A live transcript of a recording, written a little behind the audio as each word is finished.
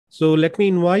So let me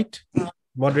invite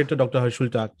moderator Dr. Harshul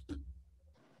Tak.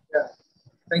 Yeah,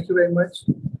 thank you very much.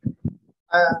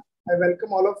 I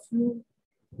welcome all of you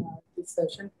to this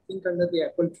session, Think Under the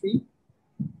Apple Tree.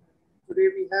 Today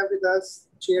we have with us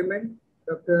Chairman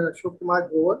Dr. Ashok Kumar.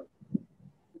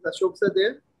 Is Ashok sir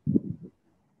there?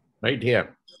 Right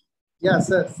here. Yeah,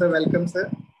 sir. Sir, welcome,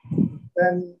 sir.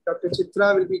 Then Dr.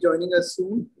 Chitra will be joining us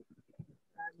soon.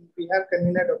 And we have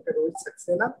convener Dr. Rohit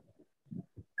Saxena.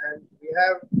 And we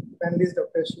have panelists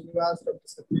Dr. Srinivas, Dr.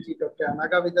 Satyajit, Dr.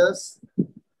 Anaga with us.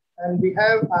 And we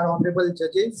have our honorable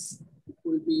judges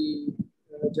who will be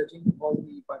judging all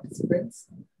the participants.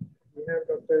 We have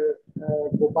Dr.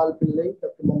 Gopal Pillai,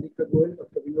 Dr. Mandika Goyal,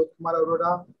 Dr. Vinod Kumar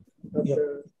Arora,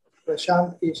 Dr.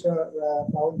 Prashant Kesha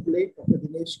Pillai, Dr.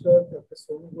 Dinesh Kar, Dr.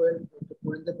 Sonu Goyal, Dr.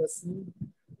 Purinder Basni,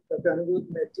 Dr. Anirudh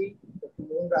Mehti, Dr.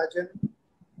 Mohan Rajan,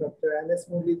 Dr. N.S.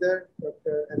 Muralidhar,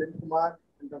 Dr. Ellen Kumar,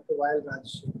 and Dr. Vyal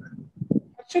Rajshekharan.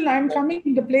 Actually, I'm coming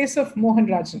in the place of Mohan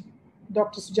Rajan.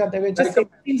 Dr. Sujata, we're just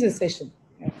in the session.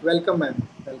 Yeah. Welcome, ma'am.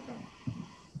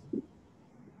 Welcome.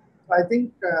 I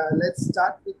think let's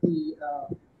start with the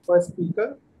first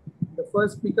speaker. The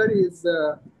first speaker is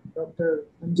Dr.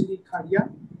 Anjali Khadia.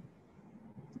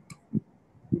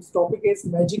 His topic is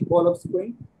Magic Ball of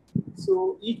Squint.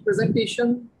 So each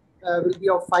presentation will be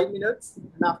of 5 minutes,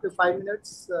 and after 5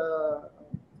 minutes,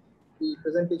 the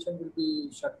presentation will be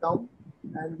shut down,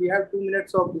 and we have 2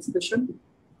 minutes of discussion.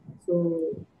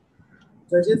 So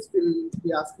judges will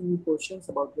be asking you questions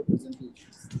about your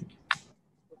presentations.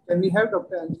 Can we have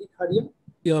Dr. Anjali Khadia?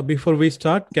 Yeah, before we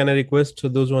start, can I request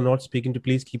those who are not speaking to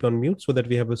please keep on mute so that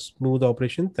we have a smooth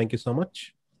operation? Thank you so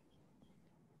much.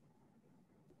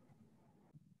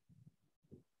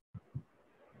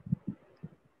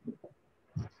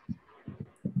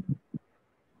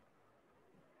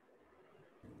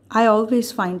 I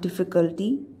always find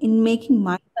difficulty in making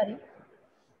my...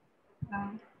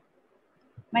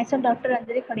 Myself, Dr.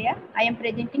 Anjali Khadia. I am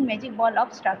presenting Magic Ball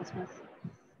of Strabismus.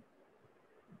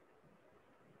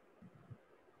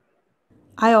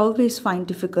 I always find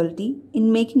difficulty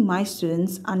in making my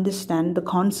students understand the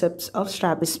concepts of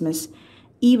strabismus,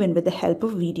 even with the help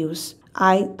of videos.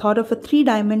 I thought of a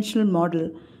 3-dimensional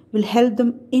model will help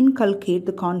them inculcate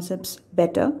the concepts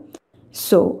better.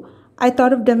 So, I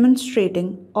thought of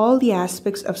demonstrating all the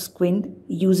aspects of squint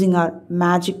using our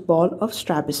magic ball of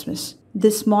strabismus.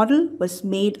 This model was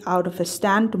made out of a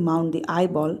stand to mount the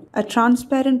eyeball, a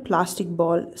transparent plastic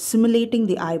ball simulating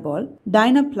the eyeball,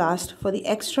 dynaplast for the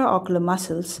extraocular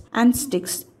muscles, and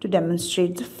sticks to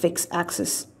demonstrate the fixed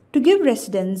axis. To give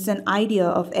residents an idea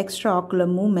of extraocular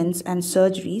movements and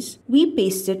surgeries, we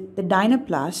pasted the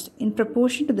dynaplast in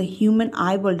proportion to the human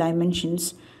eyeball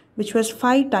dimensions, which was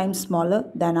 5 times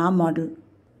smaller than our model.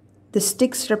 The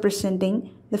sticks representing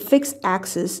the fixed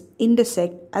axis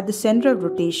intersect at the center of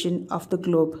rotation of the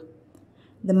globe.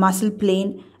 The muscle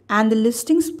plane and the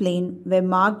listings plane were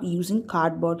marked using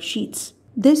cardboard sheets.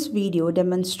 This video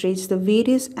demonstrates the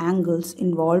various angles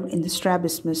involved in the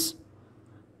strabismus.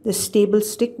 The stable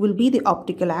stick will be the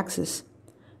optical axis.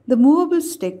 The movable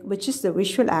stick, which is the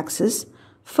visual axis,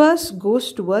 first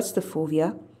goes towards the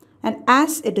fovea, and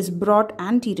as it is brought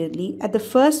anteriorly at the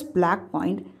first black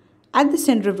point at the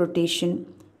center of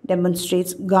rotation,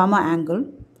 demonstrates gamma angle.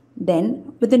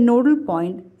 Then, with the nodal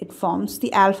point, it forms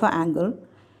the alpha angle,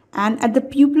 and at the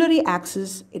pupillary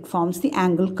axis, it forms the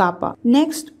angle kappa.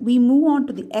 Next, we move on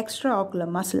to the extraocular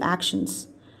muscle actions.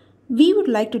 We would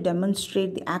like to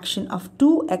demonstrate the action of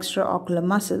 2 extraocular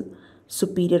muscles,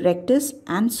 superior rectus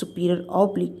and superior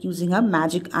oblique, using our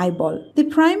magic eyeball. The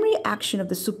primary action of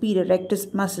the superior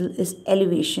rectus muscle is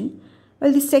elevation,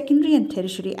 while the secondary and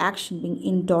tertiary action being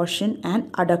intorsion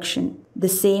and adduction. The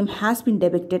same has been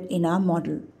depicted in our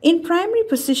model. In primary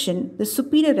position, the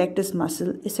superior rectus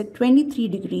muscle is at 23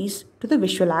 degrees to the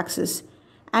visual axis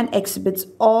and exhibits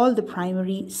all the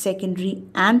primary, secondary,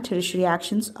 and tertiary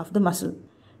actions of the muscle.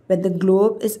 When the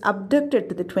globe is abducted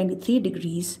to the 23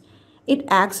 degrees, it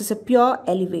acts as a pure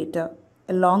elevator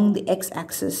along the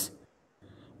x-axis.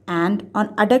 And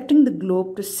on adducting the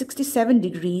globe to 67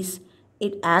 degrees,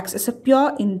 it acts as a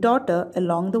pure indorter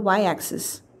along the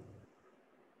y-axis.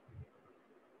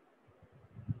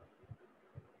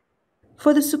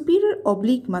 For the superior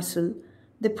oblique muscle,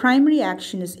 the primary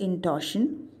action is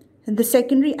intorsion, and the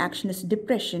secondary action is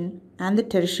depression, and the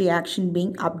tertiary action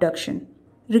being abduction.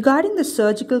 Regarding the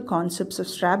surgical concepts of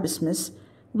strabismus,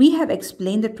 we have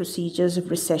explained the procedures of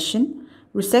recession,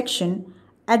 resection,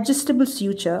 adjustable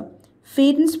suture,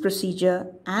 Faden's procedure,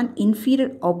 and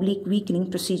inferior oblique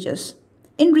weakening procedures.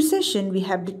 In recession, we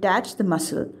have detached the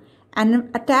muscle and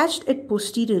attached it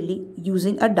posteriorly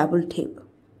using a double tape.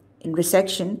 In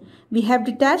resection, we have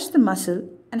detached the muscle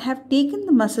and have taken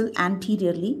the muscle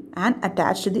anteriorly and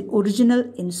attached to the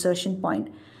original insertion point,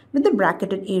 with the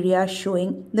bracketed area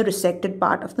showing the resected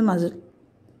part of the muscle.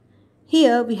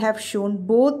 Here we have shown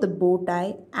both the bow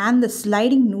tie and the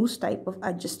sliding noose type of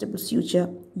adjustable suture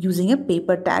using a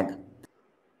paper tag.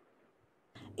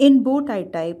 In bow tie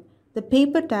type, the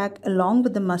paper tag along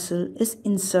with the muscle is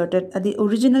inserted at the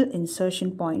original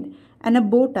insertion point and a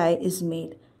bow tie is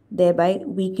made, thereby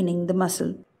weakening the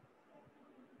muscle.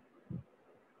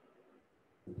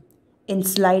 In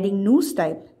sliding noose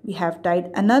type, we have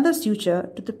tied another suture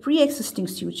to the pre-existing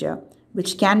suture,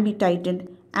 which can be tightened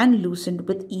and loosened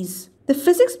with ease. The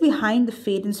physics behind the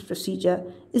Faden's procedure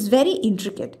is very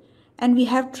intricate, and we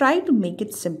have tried to make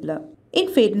it simpler. In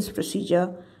Faden's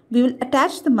procedure, we will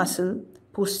attach the muscle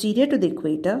posterior to the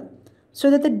equator so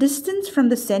that the distance from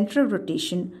the center of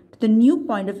rotation to the new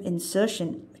point of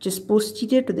insertion, which is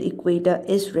posterior to the equator,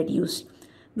 is reduced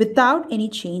without any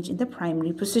change in the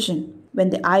primary position. When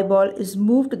the eyeball is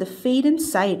moved to the Faden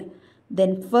side,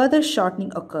 then further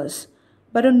shortening occurs,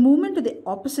 but on movement to the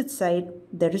opposite side,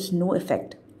 there is no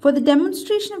effect. For the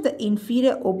demonstration of the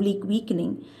inferior oblique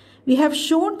weakening, we have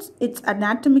shown its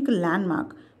anatomical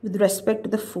landmark with respect to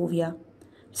the fovea.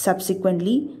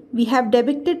 Subsequently, we have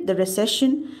depicted the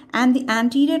recession and the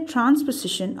anterior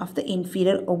transposition of the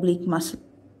inferior oblique muscle.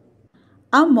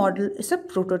 Our model is a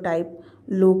prototype,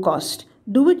 low-cost,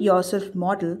 do-it-yourself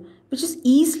model which is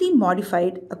easily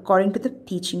modified according to the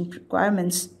teaching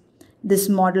requirements. This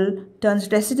model turns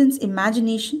residents'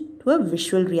 imagination to a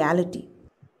visual reality.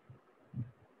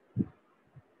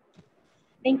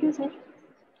 Thank you, sir.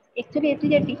 Actually, it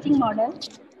is a teaching model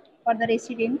for the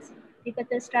residents because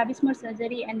the strabismus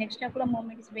surgery and extraocular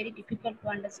movement is very difficult to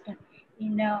understand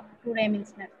in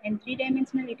 2-dimensional. And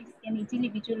 3-dimensional, it can easily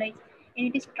visualize and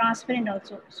it is transparent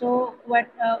also. So, what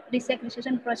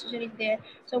recession procedure is there?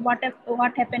 So, what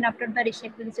happened after the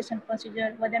recession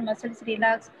procedure? Whether muscle is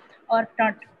relaxed or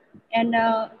not? And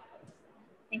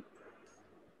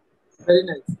very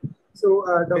nice. So,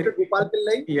 Dr. Gopal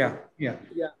Pillai.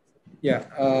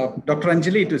 Dr.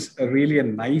 Anjali, it is really a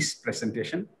nice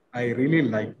presentation. I really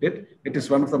liked it. It is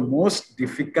one of the most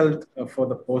difficult for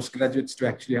the postgraduates to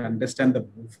actually understand the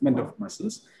movement of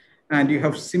muscles. And you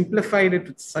have simplified it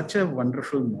with such a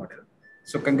wonderful model.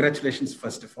 So congratulations,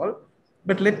 first of all.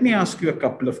 But let me ask you a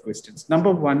couple of questions. Number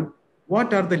one,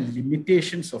 what are the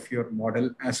limitations of your model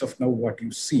as of now, what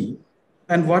you see?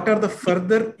 And what are the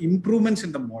further improvements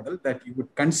in the model that you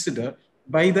would consider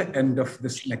by the end of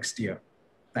this next year?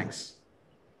 Thanks.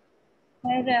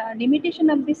 The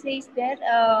limitation of this is that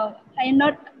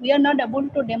we are not able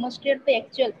to demonstrate the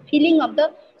actual feeling of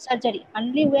the surgery.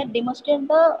 Only we are demonstrate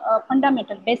the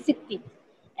fundamental, basic thing.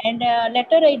 And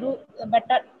later I do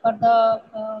better for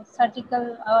the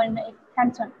surgical and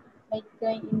hands-on, like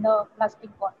in the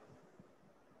plastic ball.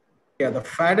 Yeah, the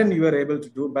Faden you were able to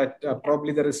do, but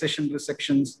probably the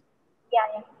resections.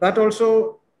 Yeah. That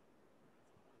also,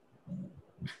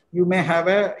 you may have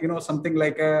a, something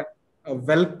like a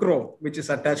Velcro, which is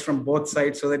attached from both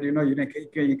sides so that,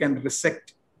 you can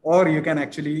resect or you can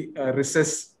actually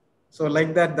recess. So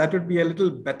like that would be a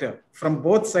little better. From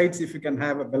both sides, if you can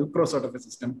have a Velcro sort of a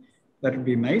system, that would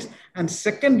be nice. And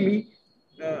secondly,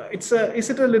 is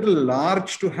it a little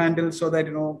large to handle so that,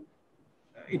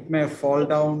 it may fall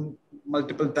down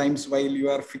multiple times while you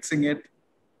are fixing it?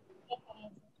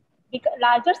 Because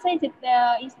larger size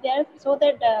is there so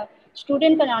that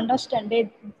student can understand.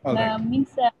 It means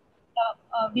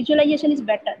visualization is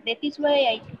better. That is why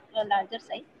I took a larger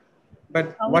size.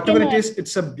 But whatever it is,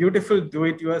 it's a beautiful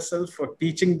do-it-yourself for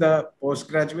teaching the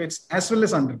postgraduates as well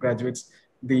as undergraduates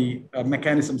the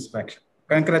mechanisms of action.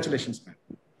 Congratulations, ma'am.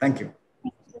 Thank you.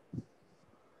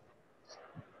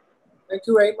 Thank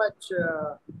you very much,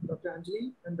 Dr.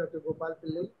 Anjali and Dr. Gopal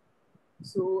Pillai.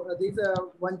 So there's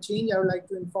one change I would like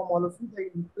to inform all of you.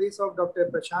 That in place of Dr.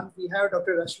 Prashant, we have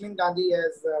Dr. Rashmin Gandhi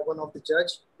as one of the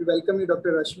judge. We welcome you,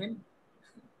 Dr. Rashmin.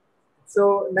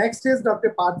 So next is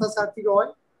Dr. Partha Sathi Roy.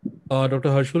 Dr.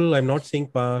 Harshul, I'm not seeing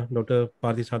Dr.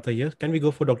 Partha Sathi here. Can we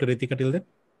go for Dr. Ritika till then?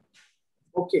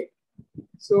 Okay.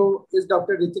 So is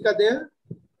Dr. Ritika there?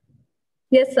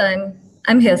 Yes,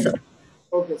 I'm here, sir.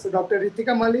 Okay, so Dr.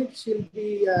 Ritika Malik, she'll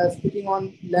be speaking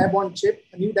on lab on chip,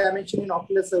 a new dimension in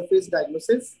ocular surface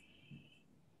diagnosis.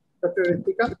 Dr.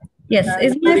 Ritika. Yes,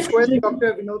 is my request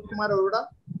Dr. Vinod Kumar Arora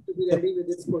to be ready with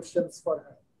his questions for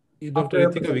her. Dr.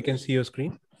 Ritika, we can see your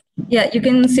screen. Yeah, you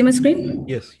can see my screen?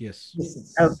 Yes.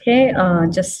 Okay,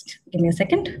 just give me a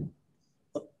second.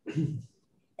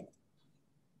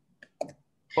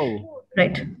 Oh.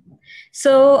 Right.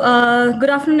 So, good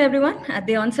afternoon, everyone. At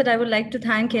the onset, I would like to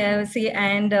thank AIOC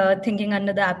and Thinking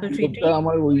Under the Apple Tree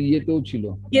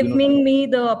giving me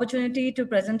the opportunity to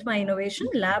present my innovation,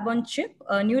 Lab on Chip,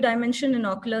 a new dimension in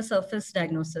ocular surface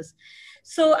diagnosis.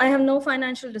 So, I have no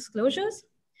financial disclosures.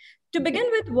 To begin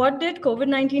with, what did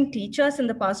COVID-19 teach us in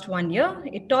the past 1 year?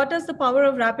 It taught us the power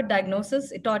of rapid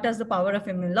diagnosis, it taught us the power of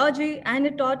immunology, and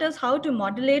it taught us how to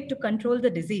modulate to control the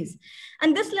disease.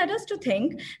 And this led us to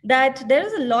think that there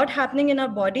is a lot happening in our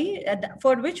body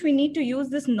for which we need to use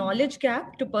this knowledge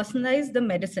gap to personalize the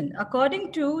medicine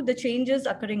according to the changes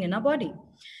occurring in our body.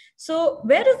 So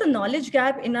where is the knowledge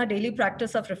gap in our daily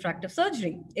practice of refractive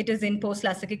surgery? It is in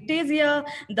post-LASIK ectasia,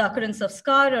 the occurrence of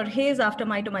scar or haze after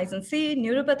mitomycin C,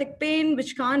 neuropathic pain,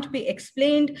 which can't be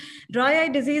explained, dry eye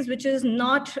disease, which is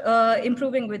not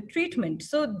improving with treatment.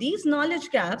 So these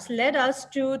knowledge gaps led us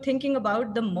to thinking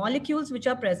about the molecules which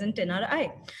are present in our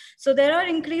eye. So there are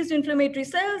increased inflammatory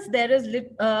cells, there is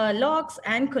LOX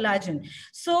and collagen.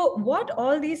 So what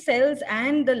all these cells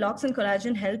and the LOX and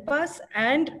collagen help us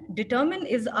and determine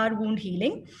is our wound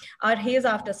healing, our haze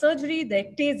after surgery, the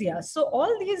ectasia. So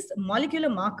all these molecular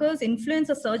markers influence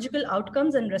the surgical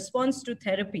outcomes and response to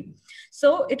therapy.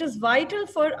 So it is vital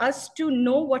for us to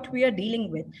know what we are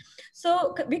dealing with.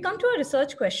 So we come to a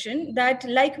research question that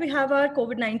like we have our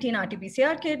COVID-19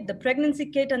 RT-PCR kit, the pregnancy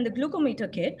kit and the glucometer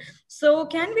kit. So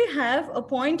can we have a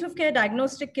point of care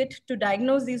diagnostic kit to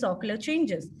diagnose these ocular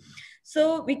changes?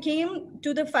 So we came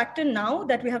to the factor now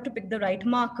that we have to pick the right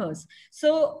markers.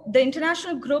 So the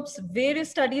international groups,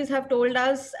 various studies have told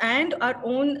us, and our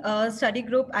own study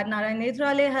group at Narayan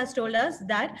Nethralaya has told us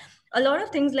that a lot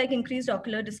of things like increased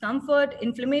ocular discomfort,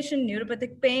 inflammation,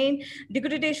 neuropathic pain,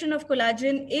 degradation of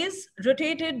collagen is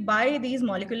rotated by these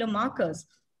molecular markers.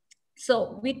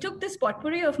 So we took this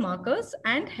potpourri of markers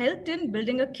and helped in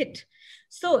building a kit.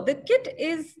 So the kit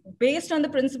is based on the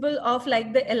principle of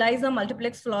like the ELISA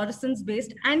multiplex fluorescence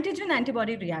based antigen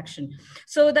antibody reaction.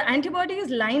 So the antibody is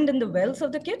lined in the wells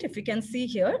of the kit, if you can see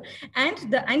here, and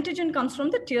the antigen comes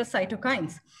from the tear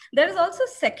cytokines. There is also a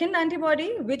second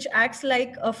antibody which acts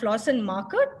like a fluorescent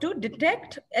marker to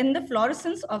detect in the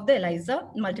fluorescence of the ELISA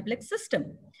multiplex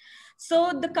system.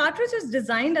 So the cartridge is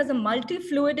designed as a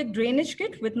multi-fluidic drainage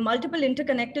kit with multiple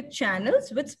interconnected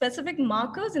channels with specific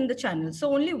markers in the channel.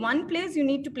 So only one place you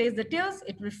need to place the tears,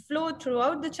 it will flow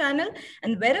throughout the channel,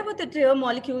 and wherever the tear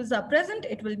molecules are present,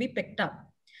 it will be picked up.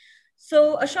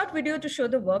 So a short video to show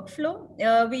the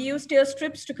workflow. We use tear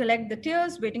strips to collect the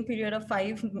tears, waiting period of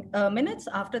 5 minutes.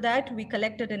 After that, we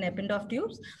collected in Eppendorf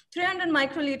tubes. 300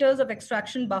 microliters of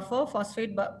extraction buffer,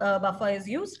 phosphate buffer is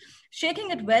used.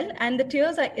 Shaking it well, and the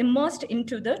tears are immersed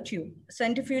into the tube,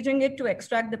 centrifuging it to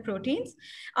extract the proteins.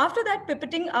 After that,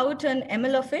 pipetting out an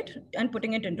ml of it and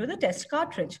putting it into the test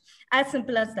cartridge. As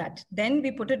simple as that. Then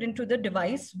we put it into the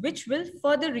device, which will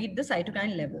further read the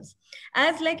cytokine levels.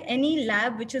 As like any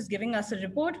lab which is giving us a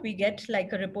report, we get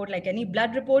like a report like any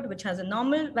blood report, which has a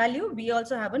normal value. We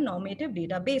also have a normative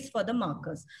database for the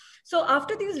markers. So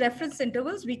after these reference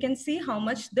intervals, we can see how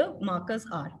much the markers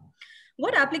are.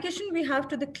 What application we have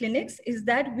to the clinics is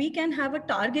that we can have a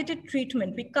targeted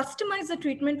treatment. We customize the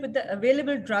treatment with the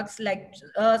available drugs like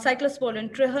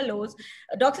cyclosporin, trehalose,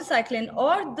 doxycycline,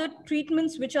 or the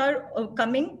treatments which are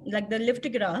coming like the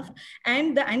liftograph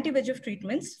and the anti-VEGF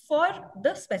treatments for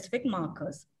the specific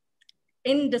markers.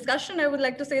 In discussion, I would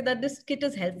like to say that this kit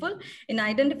is helpful in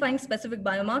identifying specific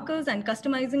biomarkers and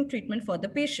customizing treatment for the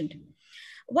patient.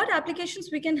 What applications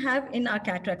we can have in our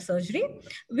cataract surgery?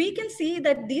 We can see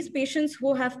that these patients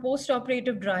who have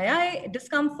post-operative dry eye,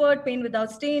 discomfort, pain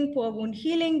without stain, poor wound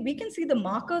healing, we can see the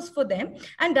markers for them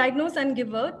and diagnose and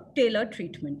give a tailored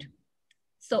treatment.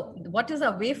 So what is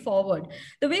our way forward?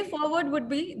 The way forward would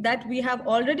be that we have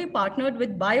already partnered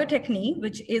with Biotechne,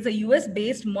 which is a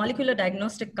US-based molecular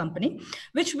diagnostic company,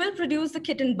 which will produce the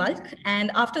kit in bulk. And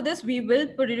after this, we will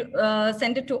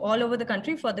send it to all over the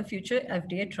country for the future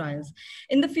FDA trials.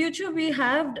 In the future, we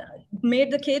have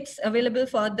made the kits available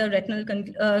for the retinal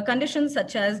conditions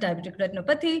such as diabetic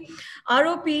retinopathy,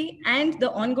 ROP, and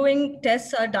the ongoing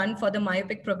tests are done for the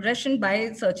myopic progression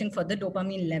by searching for the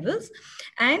dopamine levels.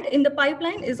 And in the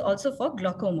pipeline is also for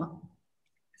glaucoma.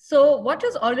 So what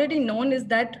is already known is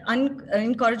that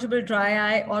incorrigible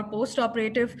dry eye or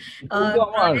post-operative dry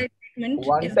eye treatment.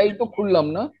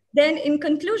 Then in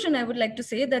conclusion, I would like to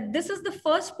say that this is the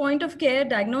first point of care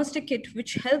diagnostic kit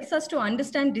which helps us to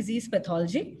understand disease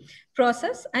pathology,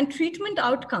 process, and treatment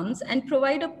outcomes and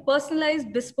provide a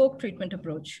personalized bespoke treatment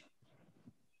approach.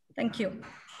 Thank you.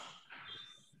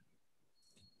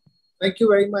 Thank you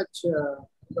very much,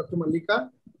 Dr. Mallika.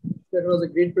 That was a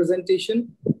great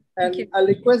presentation. And I'll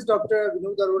request Dr.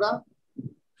 Vinod Arora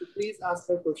to please ask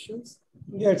her questions.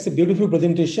 Yeah, it's a beautiful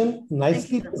presentation,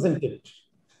 nicely presented.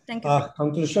 Thank you.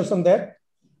 Congratulations on that.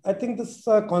 I think this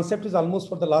concept is almost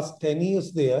for the last 10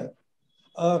 years there.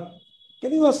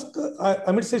 Can you ask,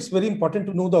 I mean, it's very important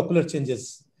to know the ocular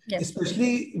changes, Yes.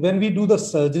 especially when we do the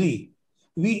surgery.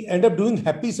 We end up doing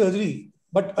happy surgery,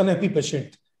 but unhappy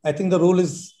patient. I think the role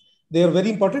is, they are very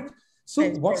important. So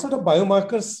what sort of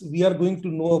biomarkers we are going to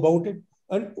know about it,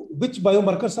 and which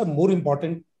biomarkers are more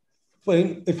important for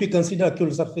if we consider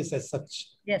ocular surface as such?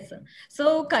 Yes, sir.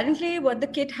 So currently what the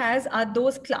kit has are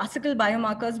those classical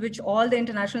biomarkers, which all the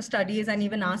international studies and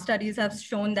even our studies have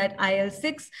shown that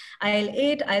IL-6,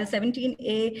 IL-8,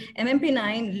 IL-17A,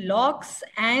 MMP9, LOX,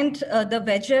 and the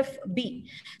VEGF-B,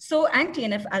 so and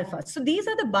TNF-alpha. So these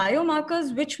are the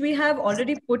biomarkers which we have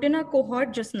already put in our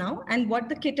cohort just now, and what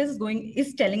the kit is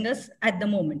telling us at the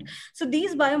moment. So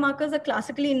these biomarkers are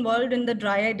classically involved in the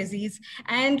dry eye disease,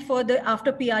 and for the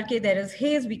after PRK there is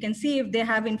haze. We can see if they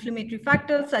have inflammatory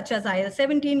factors such as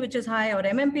IL-17, which is high, or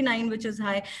MMP9, which is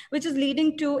high, which is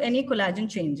leading to any collagen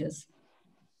changes.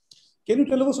 Can you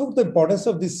tell us about the importance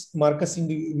of these markers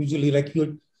individually? Like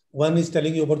one is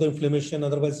telling you about the inflammation,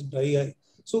 otherwise dry eye.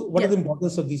 So what is the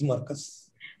importance of these markers?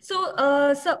 So,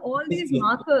 all these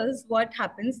markers, what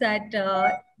happens that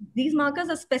these markers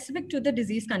are specific to the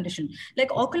disease condition.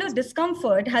 Like ocular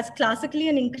discomfort has classically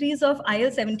an increase of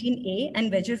IL-17A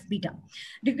and VEGF-beta.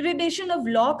 Degradation of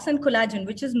LOX and collagen,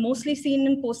 which is mostly seen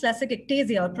in post-LASIK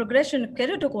ectasia or progression of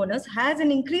keratoconus, has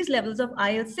an increased levels of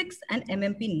IL-6 and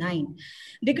MMP9.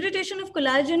 Degradation of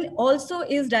collagen also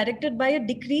is directed by a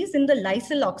decrease in the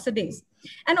lysyl oxidase.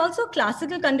 And also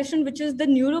classical condition, which is the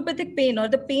neuropathic pain or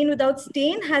the pain without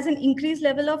stain, has an increased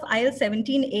level of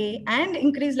IL-17A and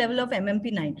increased level of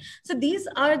MMP9. So these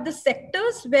are the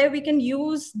sectors where we can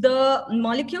use the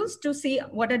molecules to see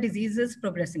what a disease is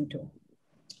progressing to.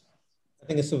 I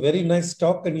think it's a very nice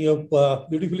talk, and you have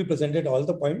beautifully presented all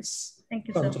the points. Thank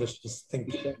you, Congratulations.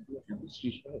 Thank you.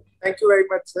 Thank you very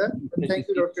much, sir. And thank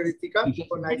you, Dr. Ritika,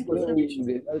 for nice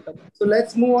presentation. So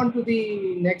let's move on to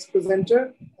the next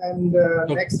presenter. And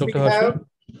next Dr. we have...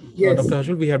 Yes. Dr.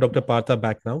 Ashok, we have Dr. Partha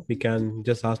back now. We can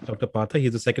just ask Dr. Partha.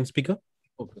 He's the second speaker.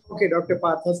 Okay, Dr.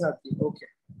 Partha Sathi. Okay.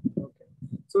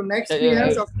 So next we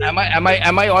have Dr.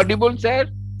 Am I audible, sir?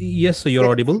 Yes, so you're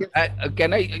audible.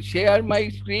 Can I share my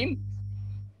screen?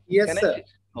 Yes, sir.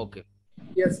 Okay.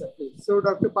 Yes, sir. Please. So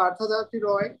Dr. Partha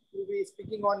Roy will be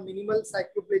speaking on minimal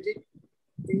cycloplegic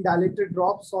in dilated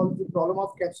drops solve the problem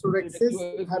of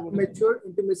capsulorhexis, hypermature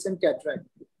intermittent cataract.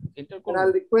 And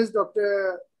I'll request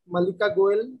Dr. Malika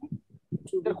Goel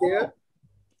to be there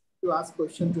to ask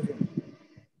question to him.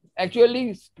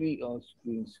 Actually, screen.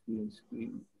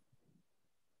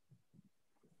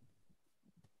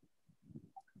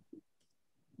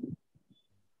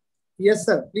 Yes,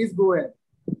 sir. Please go ahead.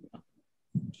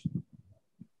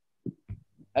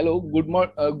 Hello,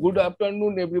 good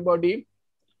afternoon, everybody.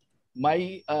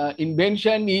 My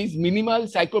invention is minimal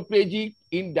cycloplegic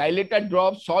in dilated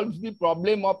drops solves the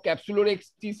problem of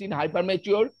capsulorhexis in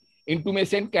hypermature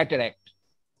intumescent cataract.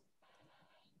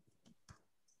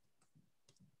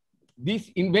 This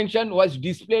invention was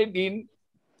displayed in,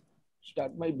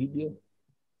 start my video.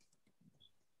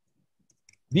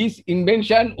 This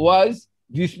invention was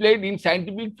displayed in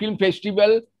Scientific Film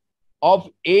Festival of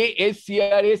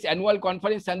ASCRS Annual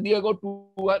Conference San Diego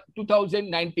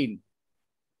 2019.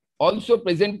 Also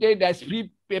presented as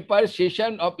free paper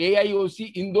session of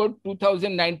AIOC Indore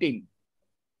 2019.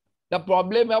 The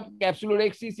problem of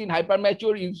capsulorhexis in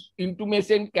hypermature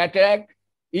intumescent cataract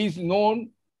is known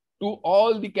to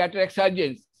all the cataract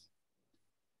surgeons.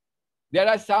 There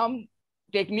are some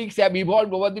techniques have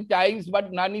evolved over the times,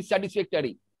 but none is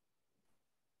satisfactory.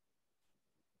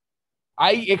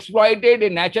 I exploited a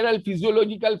natural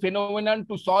physiological phenomenon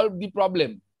to solve the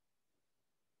problem.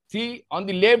 See, on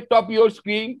the left of your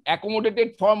screen,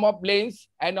 accommodated form of lens,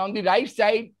 and on the right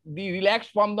side, the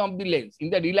relaxed form of the lens. In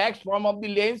the relaxed form of the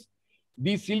lens,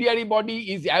 the ciliary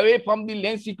body is away from the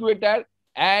lens equator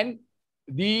and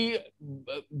the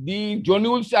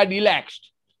zonules are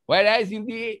relaxed. Whereas in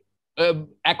the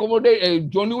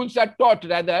zonules are taut,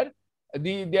 rather,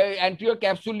 the anterior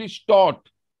capsule is taut.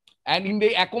 And in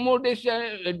the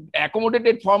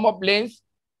accommodated form of lens,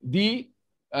 the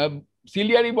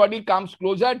ciliary body comes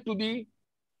closer to the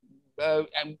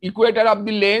equator of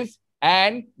the lens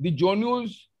and the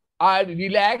zonules are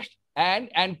relaxed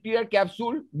and anterior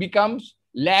capsule becomes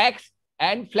lax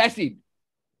and flaccid.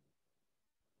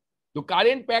 The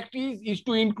current practice is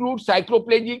to include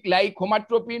cycloplegic like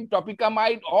homatropine,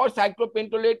 tropicamide or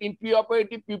cyclopentolate in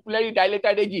preoperative pupillary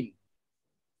dilator regime.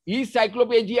 Is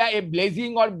cycloplegia a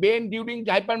blazing or bane during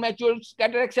hypermature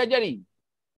cataract surgery?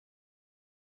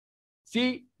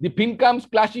 See the Fincom's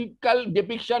classical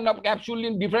depiction of capsule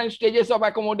in different stages of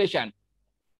accommodation.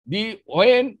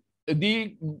 When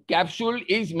the capsule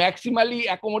is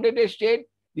maximally accommodated state,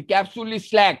 the capsule is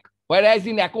slack. Whereas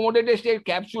in accommodated state,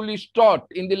 capsule is taut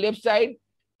in the left side,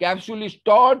 capsule is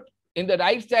taut in the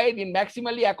right side. In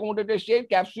maximally accommodated state,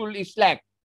 capsule is slack.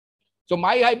 So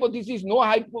my hypothesis, no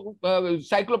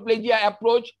cycloplegia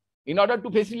approach in order to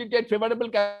facilitate favorable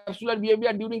capsular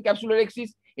behavior during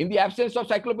capsulorhexis. In the absence of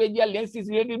cycloplegia, lens is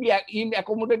relatively in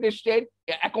accommodated state.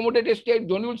 Accommodated state,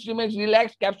 zonules remains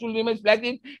relaxed, capsule remains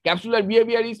flaccid. Capsular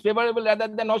behavior is favorable rather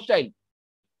than hostile.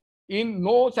 In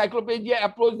no cycloplegia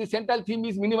approach, the central theme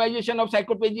is minimization of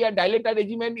cycloplegia. Dilator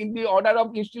regimen in the order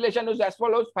of installation is as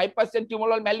follows: 5%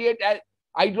 timolol maleate,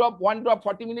 eye drop, 1 drop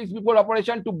 40 minutes before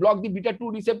operation to block the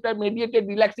beta-2 receptor mediated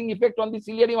relaxing effect on the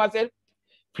ciliary muscle.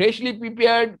 Freshly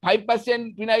prepared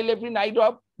 5% phenylephrine eye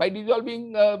drop by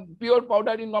dissolving pure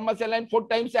powder in normal saline 4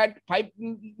 times at 5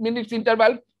 minutes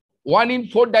interval.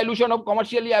 1/4 dilution of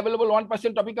commercially available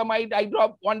 1% topicamide eye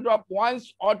drop, 1 drop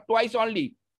once or twice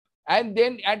only. And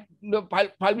then at the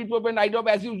flurbiprofen eye drop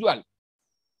as usual.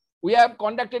 We have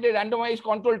conducted a randomized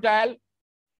control trial.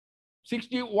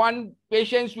 61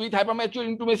 patients with hypermature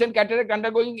intumescent cataract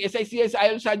undergoing SICS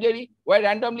IOL surgery were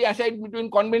randomly assigned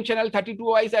between conventional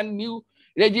 32 eyes and new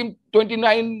regime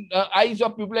 29 eyes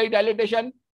of pupillary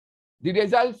dilatation. The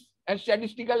results and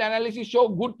statistical analysis show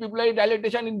good pupillary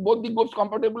dilatation in both the groups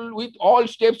compatible with all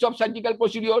steps of surgical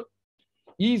procedure.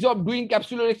 Ease of doing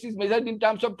capsulorhexis measured in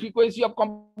terms of frequency of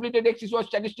completed exis was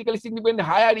statistically significantly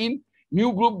higher in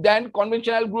new group than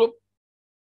conventional group.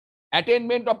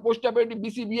 Attainment of postoperative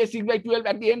BCVA 6/12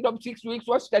 at the end of 6 weeks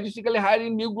was statistically higher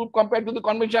in new group compared to the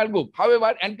conventional group.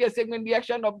 However, anterior segment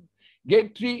reaction of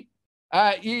grade 3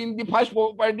 in the first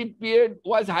postoperative period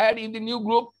was higher in the new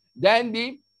group than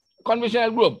the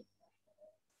conventional group.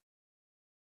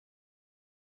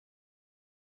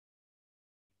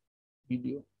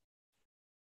 Video.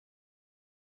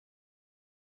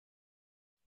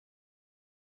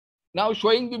 Now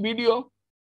showing the video,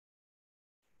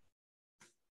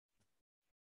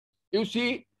 you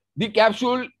see the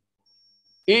capsule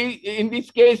is, in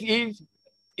this case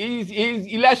is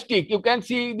elastic. You can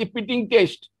see the pitting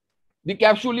test. The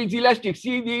capsule is elastic.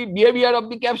 See the behavior of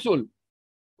the capsule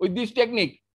with this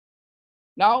technique.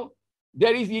 Now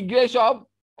there is egress of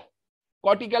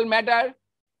cortical matter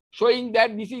showing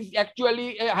that this is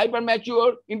actually a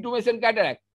hypermature intumescent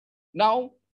cataract.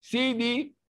 Now see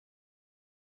the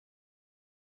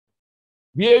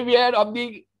behavior of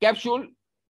the capsule.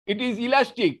 It is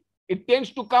elastic. It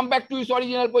tends to come back to its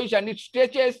original position. It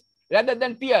stretches rather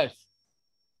than tears.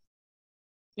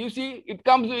 You see, it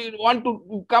want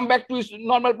to come back to its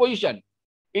normal position.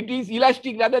 It is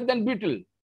elastic rather than brittle.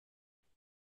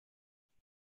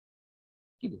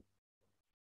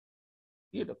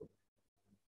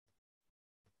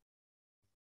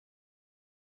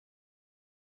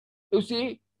 You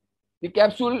see, the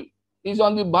capsule is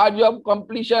on the verge of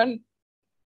completion.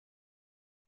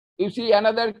 You see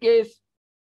another case.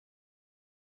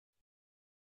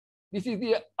 This is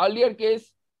the earlier case.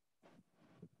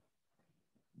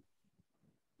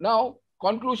 Now,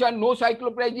 conclusion, no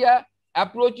cycloplegia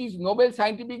approach is novel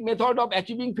scientific method of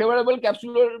achieving favorable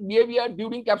capsular behavior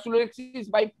during capsulorhexis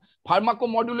by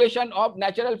pharmacomodulation of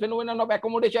natural phenomenon of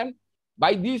accommodation.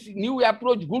 By this new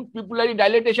approach, good pupillary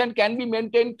dilatation can be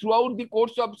maintained throughout the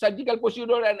course of surgical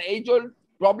procedure, and age-old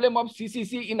problem of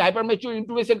CCC in hypermature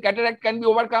intumescent cataract can be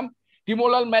overcome.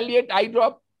 Timolol maleate eye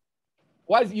drop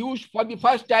was used for the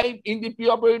first time in the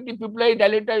preoperative pupillary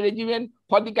dilator regimen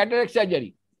for the cataract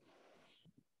surgery.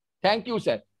 Thank you,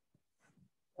 sir.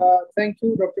 Thank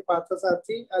you, Dr.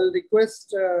 Parthasarathy. I'll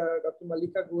request Dr.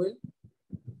 Malika Goel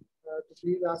to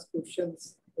please ask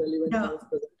questions relevant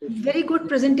to this presentation. Very good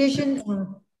presentation.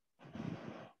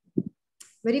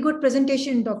 Very good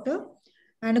presentation, doctor,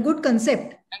 and a good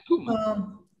concept. Thank you.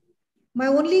 My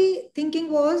only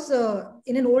thinking was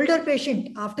in an older patient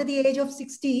after the age of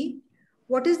 60,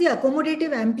 what is the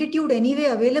accommodative amplitude anyway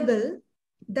available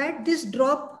that this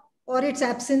drop or its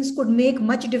absence could make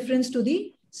much difference to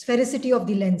the sphericity of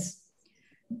the lens?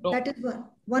 No. That is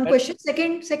one question.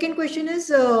 Second question is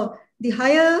the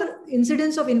higher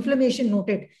incidence of inflammation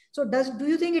noted. So do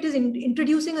you think it is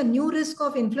introducing a new risk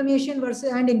of inflammation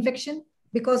and infection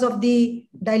because of the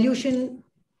dilution?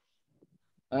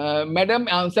 Madam,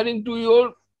 answering to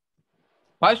your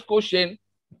first question,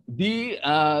 the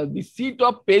seat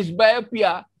of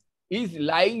presbyopia is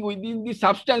lying within the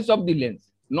substance of the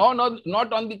lens,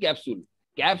 not on the capsule.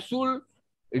 Capsule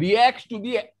reacts to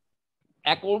the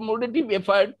accommodative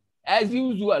effort as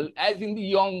usual as in the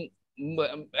young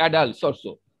adults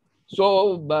also.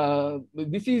 So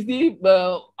this is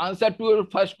the answer to your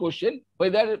first question,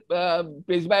 whether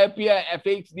presbyopia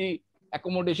affects the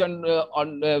accommodation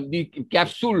on the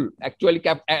capsule, actually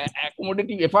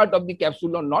accommodating effort of the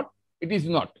capsule or not. It is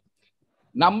not.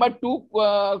 Number two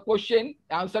question,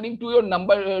 answering to your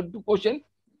number two question,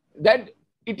 that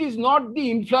it is not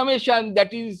the inflammation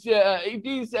that is, it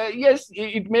is, yes,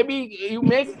 it may be, you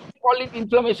may call it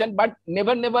inflammation, but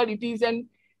never it is an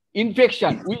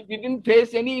infection. We didn't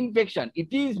face any infection.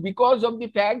 It is because of the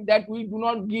fact that we do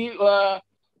not give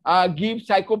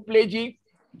psychoplegic,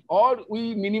 or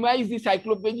we minimize the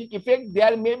cycloplegic effect.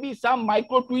 There may be some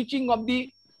micro twitching of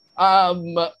the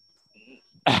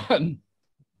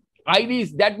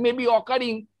iris that may be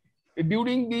occurring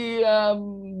during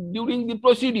the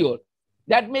procedure.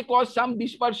 That may cause some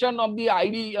dispersion of the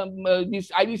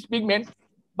this iris pigment,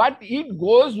 but it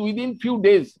goes within few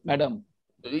days, madam.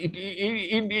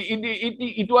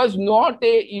 It was not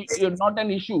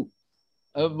an issue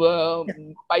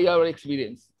by our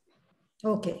experience.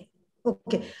 Okay.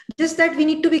 Just that we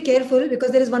need to be careful,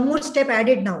 because there is one more step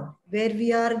added now where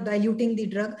we are diluting the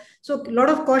drug. So a lot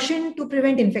of caution to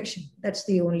prevent infection. That's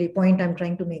the only point I'm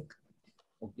trying to make.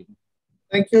 Okay.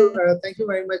 Thank you. Thank you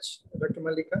very much, Dr.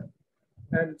 Mallika.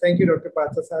 And thank you, Dr.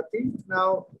 Parthasarathy.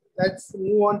 Now let's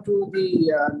move on to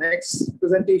the next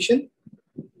presentation.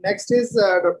 Next is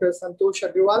Dr. Santosh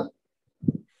Agrawal,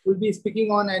 who will be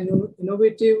speaking on an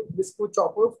innovative visco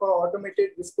chopper for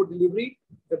automated visco delivery,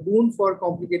 the boon for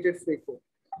complicated phaco.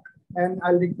 And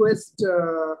I'll request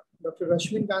Dr.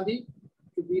 Rashmin Gandhi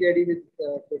to be ready with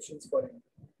questions for him.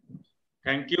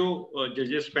 Thank you,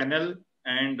 judges panel,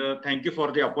 and thank you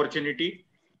for the opportunity.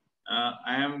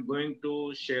 I am going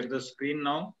to share the screen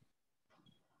now.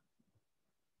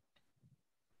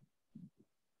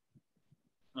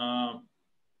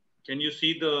 Can you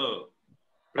see the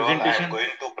presentation? I am going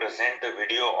to present the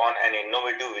video on an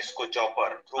innovative visco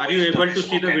chopper. Are you able to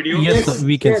see the video? Yes, sir,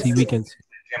 we can see. We can see.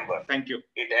 Thank you.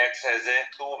 It acts as a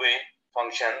two-way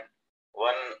function.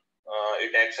 One,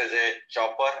 it acts as a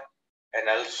chopper and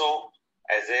also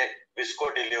as a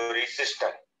visco delivery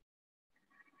system.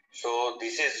 So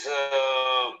this is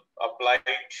applied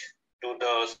to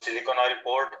the silicone oil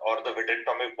port or the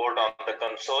vitrectomy port on the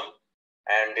console,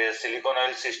 and a silicone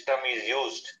oil system is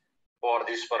used for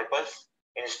this purpose.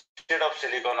 Instead of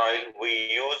silicone oil,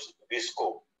 we use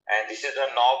visco, and this is a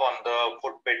knob on the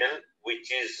foot pedal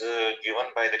which is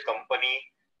given by the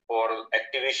company for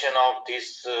activation of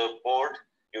this port.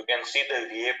 You can see the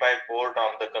VA pipe port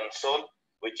on the console,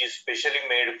 which is specially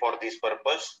made for this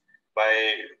purpose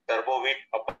by TurboVit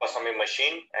Appasamy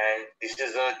machine. And this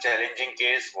is a challenging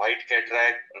case, white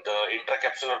cataract. The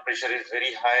intracapsular pressure is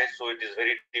very high, so it is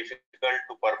very difficult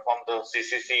to perform the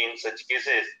CCC in such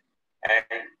cases. And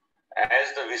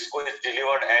as the visco is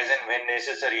delivered as and when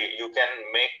necessary, you can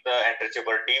make the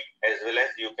antechamber deep, as well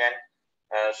as you can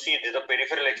see the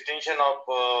peripheral extension of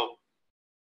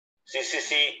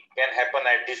CCC can happen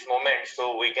at this moment.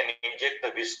 So we can inject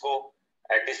the visco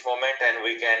at this moment and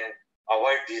we can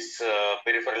avoid this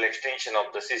peripheral extension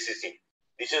of the CCC.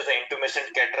 This is the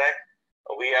intumescent cataract.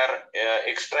 We are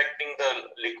extracting the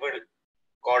liquid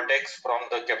cortex from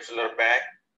the capsular bag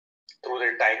through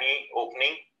the tiny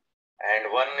opening,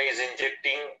 and one is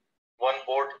injecting one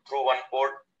port. Through one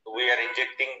port, we are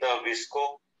injecting the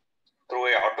visco through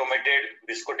a automated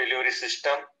visco delivery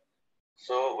system.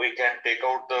 So we can take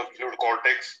out the fluid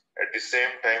cortex. At the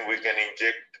same time, we can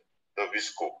inject the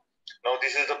visco. Now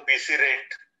this is the PC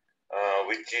rent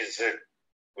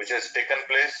which has taken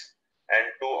place, and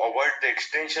to avoid the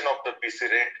extension of the PC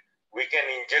rent, we can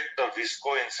inject the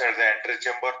visco inside the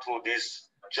antechamber through this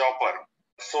chopper,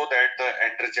 so that the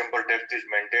antechamber depth is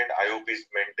maintained, IOP is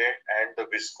maintained, and the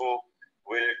visco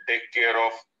will take care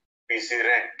of PC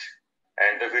rent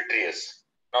and the vitreous.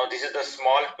 Now this is the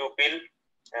small pupil.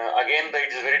 Again,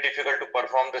 it is very difficult to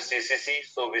perform the CCC,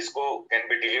 so visco can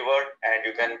be delivered and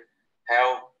you can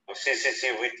have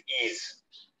CCC with ease.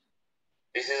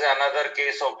 This is another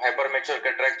case of hypermature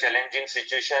cataract challenging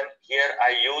situation. Here I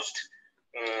used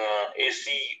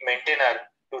AC maintainer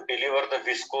to deliver the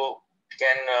visco,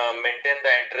 can maintain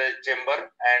the antechamber,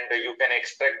 and you can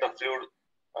extract the fluid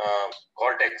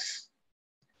cortex,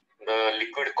 the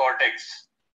liquid cortex,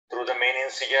 through the main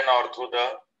incision or through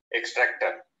the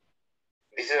extractor.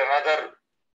 This is another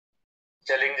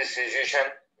challenging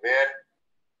situation where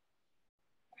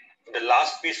the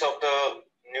last piece of the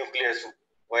nucleus,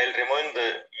 while removing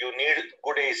you need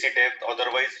good AC depth,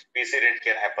 otherwise PC rent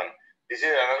can happen. This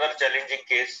is another challenging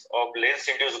case of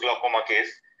lens-induced glaucoma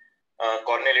case.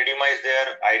 Corneal edema is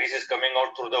there, iris is coming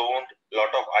out through the wound,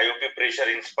 lot of IOP pressure.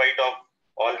 In spite of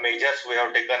all measures, we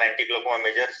have taken anti-glaucoma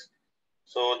measures.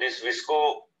 So this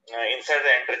visco inside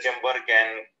the antechamber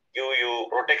can give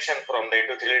you protection from the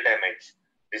endothelial damage.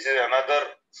 This is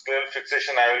another scleral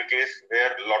fixation IOL case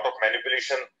where a lot of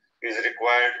manipulation is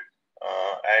required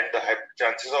and the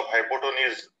chances of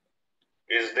hypotonia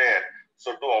is there.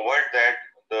 So to avoid that,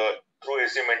 the through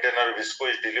AC maintainer visco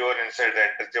is delivered inside the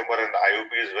antechamber and the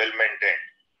IOP is well maintained.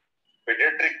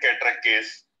 Pediatric cataract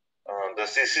case, the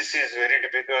CCC is very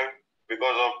difficult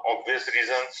because of obvious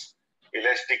reasons: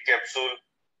 elastic capsule,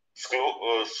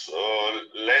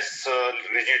 less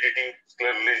rigidity,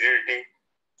 scleral rigidity.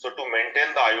 So to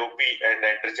maintain the IOP and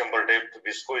antechamber depth,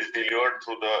 visco is delivered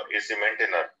through the AC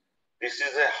maintainer. This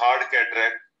is a hard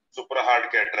cataract, supra hard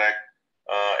cataract.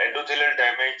 Endothelial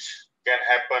damage can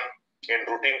happen in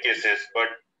routine cases, but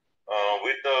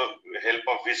with the help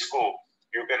of visco,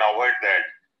 you can avoid that.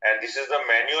 And this is the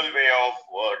manual way of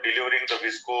delivering the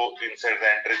visco inside the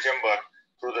antechamber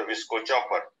through the visco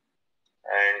chopper.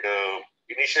 And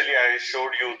initially, I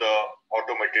showed you the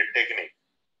automated technique.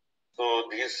 So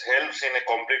this helps in a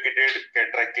complicated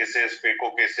cataract cases,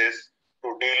 phaco cases, to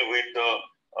deal with the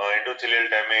endothelial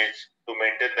damage, to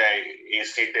maintain the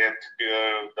AC depth.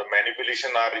 The manipulation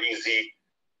are easy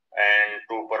and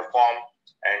to perform,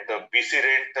 and the PC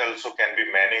rent also can be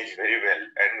managed very well,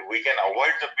 and we can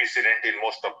avoid the PC rent in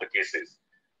most of the cases.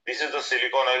 This is the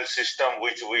silicone oil system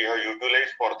which we have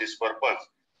utilized for this purpose,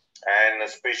 and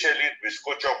especially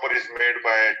visco chopper is made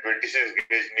by a 26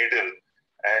 gauge needle,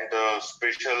 and the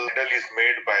special needle is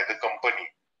made by the company.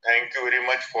 Thank you very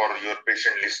much for your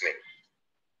patient listening.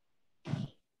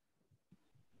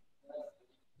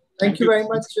 Thank you very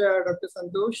much, Dr.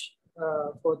 Santosh,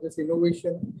 for this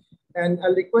innovation. And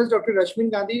I'll request Dr. Rashmin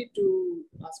Gandhi to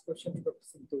ask questions to Dr.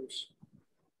 Santosh.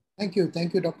 Thank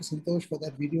you, Dr. Santosh, for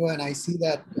that video. And I see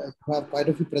that you have quite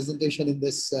a few presentations in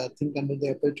this Think Under the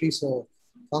Apple Tree. So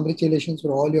congratulations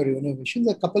for all your innovations.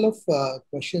 A couple of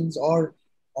questions or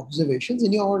observations.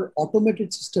 In your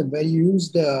automated system where you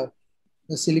used the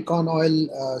silicone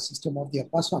oil system of the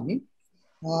Appaswamy,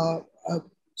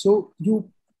 so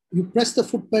you press the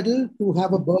foot pedal to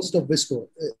have a burst of visco.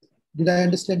 Did I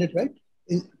understand it right?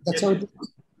 That's how it is?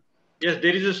 Yes,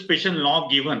 there is a special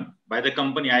knob given by the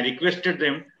company. I requested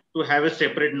them to have a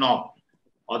separate knob.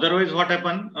 Otherwise, what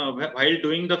happened while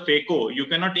doing the phaco, you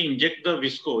cannot inject the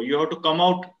visco. You have to come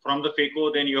out from the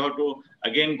phaco, then you have to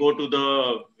again go to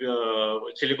the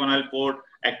silicone oil port,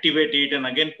 activate it, and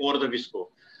again pour the visco.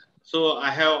 So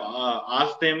I have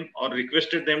asked them or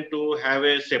requested them to have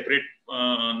a separate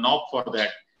knob for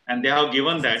that, and they have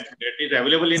given that. It is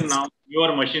available in now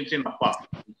your machines in Appa.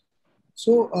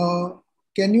 So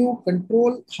can you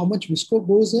control how much visco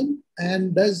goes in,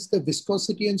 and does the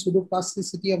viscosity and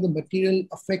pseudoplasticity of the material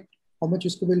affect how much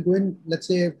visco will go in? Let's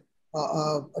say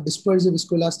a dispersive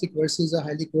viscoelastic versus a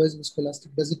highly coercive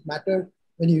viscoelastic. Does it matter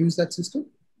when you use that system?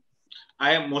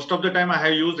 Most of the time I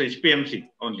have used HPMC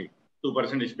only,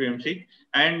 2% HPMC,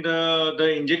 and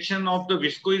the injection of the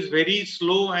visco is very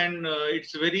slow and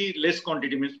it's very less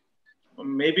quantity, means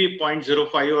maybe 0.05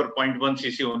 or 0.1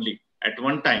 cc only at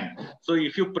one time. So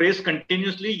if you press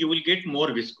continuously, you will get more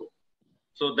visco.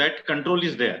 So that control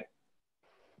is there.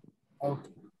 Okay.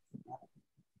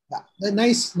 Yeah.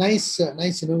 Nice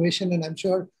innovation, and I'm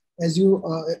sure as you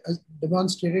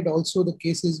demonstrated also the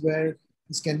cases where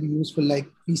this can be useful, like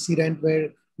PC rent, where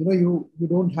you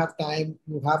don't have time,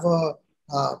 you have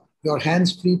your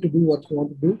hands free to do what you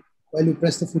want to do while you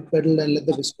press the foot pedal and let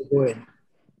the visco go in.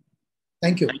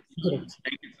 Thank you.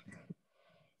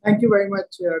 Thank you very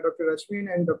much, Dr.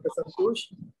 Rashmin and Dr.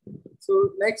 Santosh. So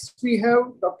next we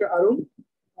have Dr. Arun.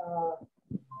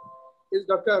 Is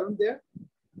Dr. Arun there?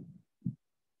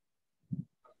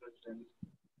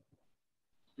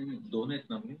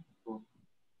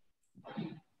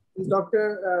 Is Dr.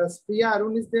 Spriya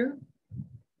Arun is there?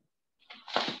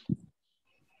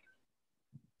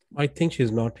 I think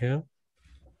she's not here.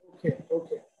 Okay.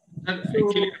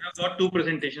 Actually, I have got two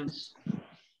presentations.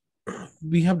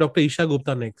 We have Dr. Isha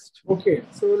Gupta next. Okay,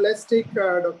 so let's take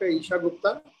Dr. Isha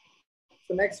Gupta.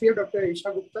 So next we have Dr.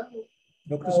 Isha Gupta.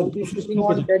 Dr. Santosh has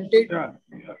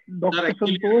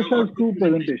two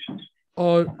presentations.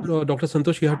 Or Dr.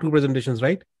 Santosh, you have two presentations,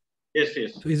 right? Yes.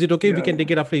 So is it okay if we can take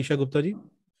it after Isha Gupta ji?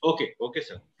 Okay,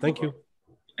 sir. Thank you.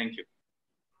 Thank you.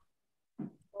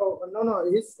 Oh,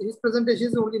 no, his presentation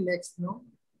is only next, no?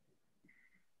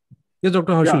 Yes,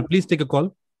 Dr. Harshul, please take a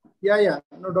call. Yeah.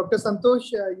 No, Dr.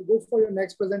 Santosh, you go for your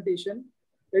next presentation.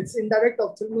 It's indirect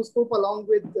ophthalmoscope along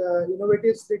with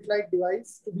innovative slit light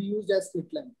device to be used as slit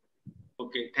lamp.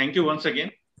 Okay, thank you once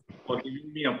again for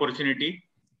giving me opportunity.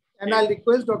 And I'll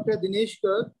request Dr. Dinesh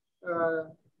Garg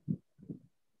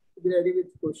to be ready with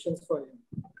questions for him.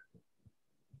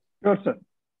 Sure, sir.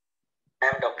 I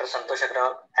am Dr. Santosh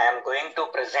Agrawal. I am going to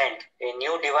present a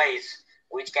new device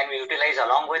which can be utilized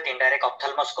along with indirect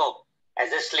ophthalmoscope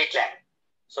as a slit lamp.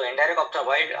 So indirect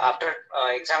ophthalmoscope, after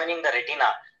examining the retina,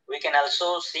 we can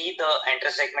also see the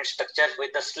intersegment structures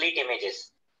with the slit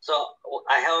images. So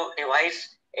I have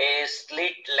devised a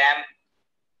slit lamp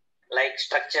like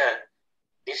structure.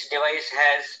 This device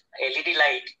has LED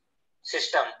light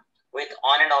system with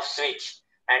on and off switch,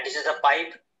 and this is a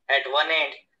pipe at one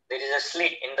end. There is a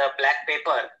slit in the black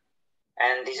paper,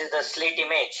 and this is the slit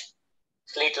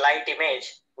light image,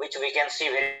 which we can see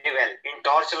very well. In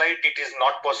torchlight, it is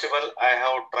not possible. I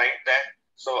have tried that.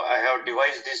 So I have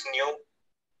devised this new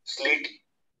slit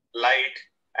light,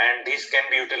 and this can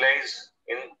be utilized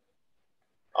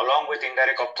along with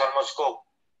indirect ophthalmoscope,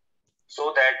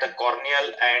 so that the corneal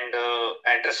and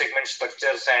intersegment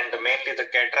structures and mainly the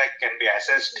cataract can be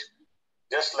assessed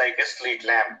just like a slit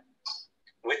lamp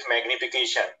with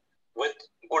magnification, with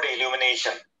good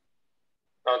illumination.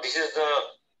 Now this is the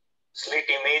slit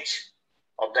image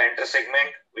of the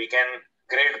intersegment. We can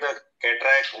grade the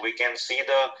cataract. We can see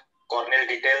the corneal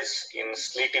details in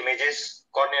slit images.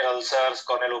 Corneal ulcers,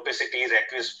 corneal opacities,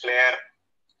 aqueous flare,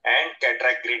 and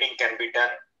cataract grading can be done.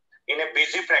 In a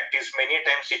busy practice, many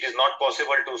times it is not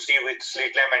possible to see with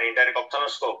slit lamp and indirect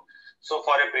ophthalmoscope. So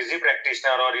for a busy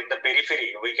practitioner or in the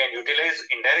periphery, we can utilize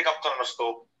indirect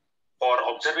ophthalmoscope for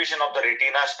observation of the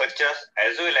retina structures,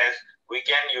 as well as we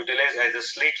can utilize as a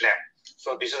slit lamp.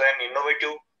 So this is an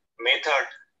innovative method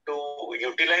to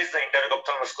utilize the indirect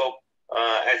ophthalmoscope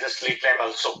as a slit lamp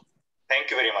also. Thank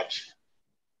you very much.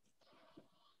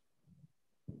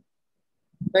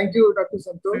 Thank you, Dr.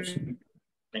 Santosh.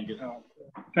 Thank you.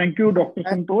 Thank you, Dr.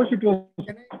 Santosh. It was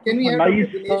Can we have nice.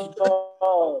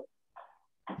 Dinesh?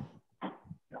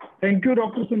 Thank you,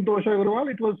 Dr. Santosh Agrawal.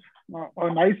 It was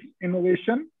a nice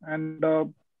innovation, and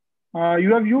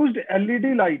you have used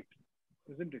LED light,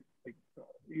 isn't it? Like,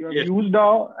 you have used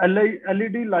a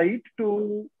LED light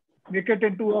to make it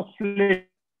into a slit.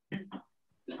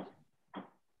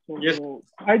 So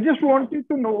I just wanted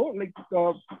to know, like,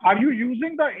 are you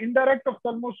using the indirect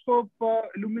ophthalmoscope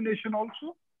illumination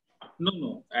also?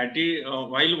 No.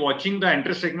 While watching the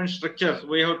intersegment structures,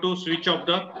 we have to switch off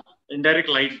the indirect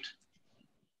light,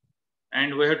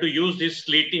 and we have to use this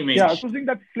slit image. Yeah, using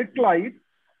that slit light,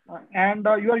 and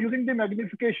you are using the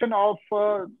magnification of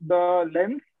the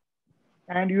lens,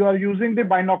 and you are using the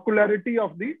binocularity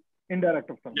of the indirect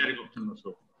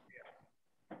ophthalmoscope.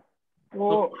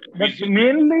 So, but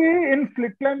mainly in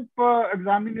slit lamp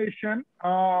examination,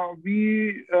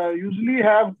 we usually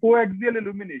have coaxial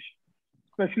illumination,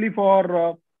 especially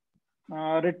for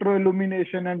retro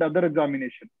illumination and other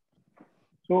examination.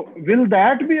 So will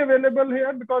that be available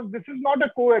here? Because this is not a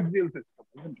coaxial system,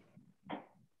 isn't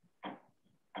it?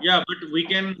 Yeah, but we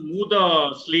can move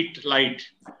the slit light,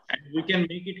 and we can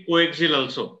make it coaxial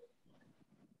also.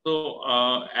 So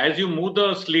as you move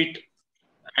the slit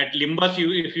at limbus,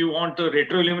 if you want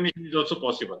retro illumination is also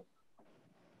possible.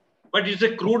 But it's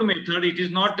a crude method. It is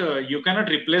not, you cannot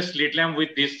replace slit lamp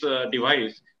with this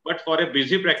device, but for a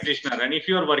busy practitioner, and if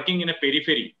you are working in a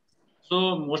periphery,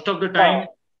 so most of the time,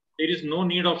 there is no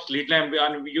need of slit lamp,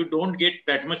 and you don't get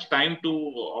that much time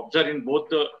to observe in both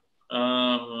the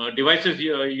devices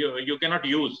you cannot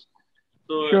use.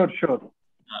 So, Sure.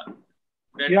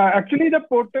 Yeah, actually the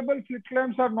portable slit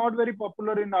lamps are not very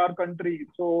popular in our country.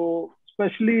 So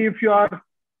especially if you are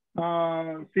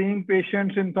seeing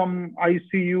patients in some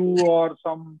ICU or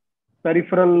some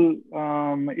peripheral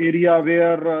area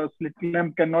where slit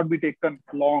lamp cannot be taken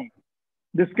long,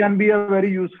 this can be a very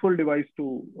useful device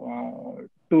to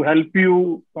help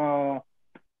you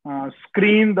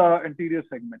screen the anterior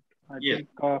segment. I think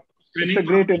it's a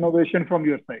great innovation from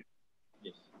your side.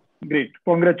 Yes. Great.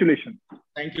 Congratulations.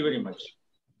 Thank you very much.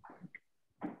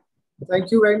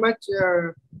 Thank you very much,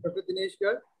 Dr. Dinesh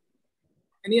Garg.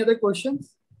 Any other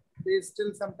questions? There's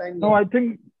still some time left. No, I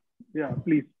think, yeah,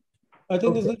 please. I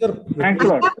think this is Thanks a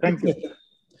lot. Thank you.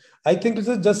 I think this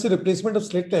is just a replacement of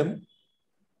slit lamp,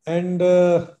 and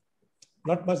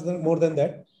not much more than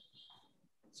that.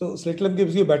 So slit lamp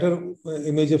gives you a better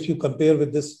image if you compare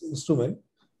with this instrument.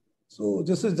 So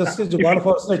this is just a jugaad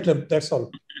for slit lamp. That's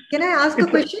all. Can I ask a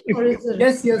question? Or is it...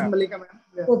 Yes, Malika ma'am.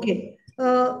 Yeah. Okay.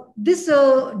 This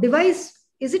device,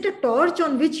 is it a torch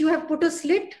on which you have put a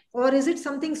slit, or is it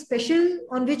something special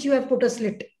on which you have put a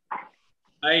slit?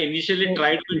 I initially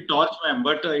tried with torch, ma'am,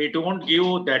 but it won't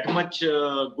give that much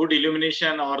good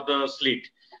illumination or the slit.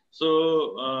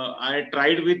 So I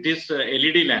tried with this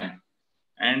LED lamp,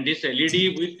 and this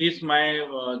LED with this my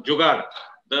jugaad,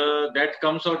 that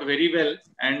comes out very well,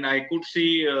 and I could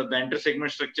see the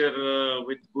intersegment structure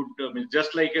with good,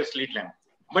 just like a slit lamp.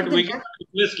 But we can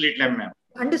replace slit lamp, ma'am.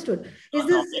 Understood. Is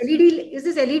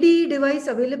this LED device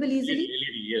available easily?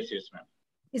 LED, yes, ma'am.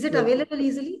 Is it available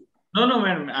easily? No,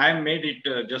 ma'am. I made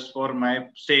it just for my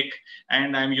sake,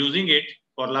 and I'm using it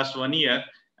for last 1 year.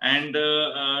 And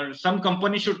some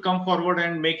company should come forward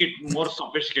and make it more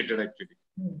sophisticated, actually.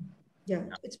 Yeah,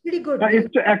 it's pretty good.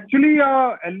 It's actually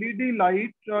a LED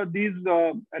light. These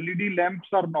LED lamps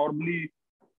are normally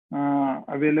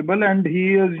available, and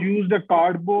he has used a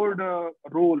cardboard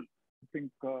roll, I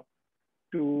think,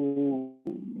 to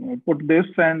put this,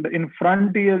 and in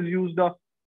front he has used a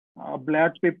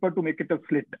black paper to make it a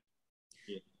slit.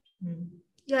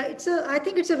 Yeah, I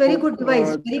think it's a very good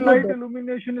device. Torchlight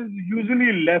illumination is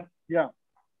usually less. Yeah,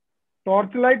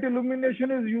 torchlight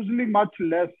illumination is usually much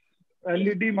less.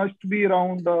 LED must be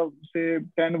around say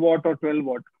 10 watt or 12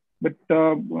 watt. But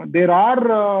there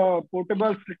are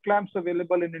portable slit lamps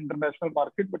available in international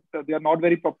market, but they are not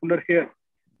very popular here.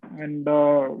 And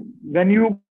when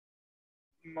you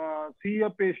see a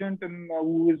patient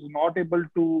who is not able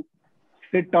to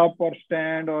sit up or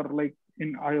stand, or like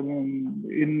in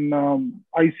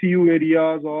ICU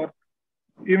areas or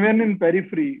even in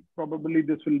periphery, probably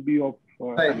this will be of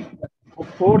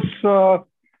of course,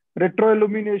 retro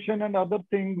illumination and other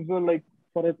things like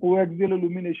for a coaxial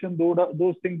illumination,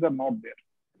 those things are not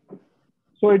there.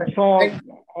 So it's a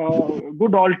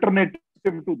good alternative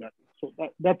to that. So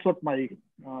that's what my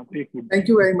take would be. Thank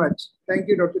you very much. Thank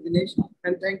you, Dr. Dinesh.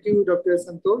 And thank you, Dr.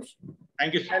 Santosh.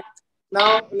 Thank you. And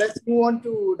now let's move on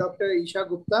to Dr. Isha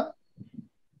Gupta.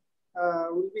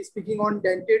 We'll be speaking on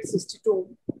dentate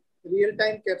cystitome,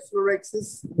 real-time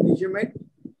capsulorhexis measurement.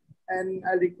 And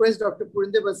I'll request Dr.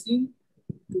 Purinder Basin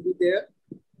to be there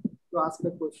to ask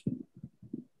a question.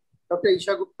 Dr.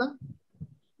 Isha Gupta.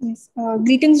 Yes.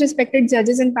 Greetings, respected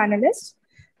judges and panelists.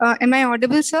 Am I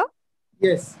audible, sir?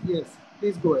 Yes.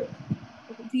 Please go ahead.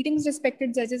 Okay. Greetings,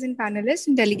 respected judges and panelists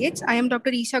and delegates. I am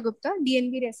Dr. Isha Gupta,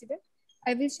 DNB resident.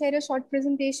 I will share a short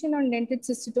presentation on dentate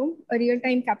cystitome, a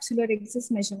real-time capsulorhexis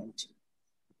measurement.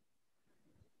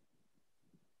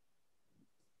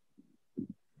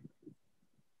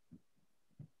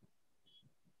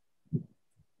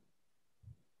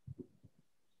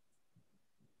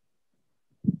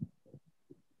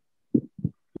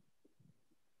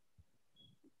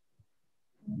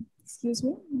 Excuse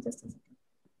me, just a second.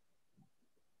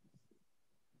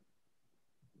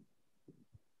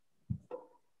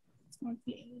 It's not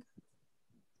playing.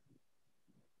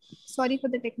 Sorry for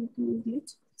the technical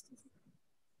glitch.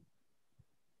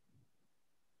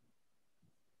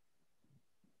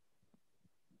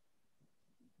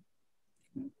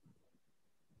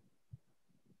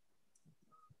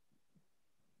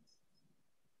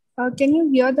 Can you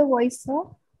hear the voice, sir?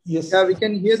 Yes. Yeah, we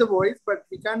can hear the voice, but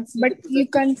we can't see. But you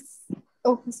can.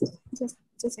 Okay, sir. Just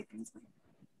a second. Sir.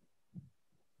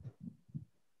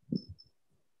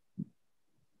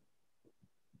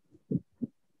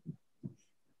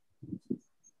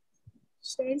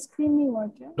 Share screen me what?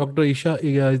 Yeah? Dr. Isha,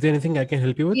 is there anything I can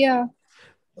help you with? Yeah.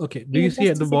 Okay. Do you see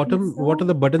at the bottom? What are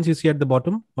the buttons you see at the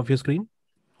bottom of your screen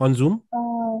on Zoom?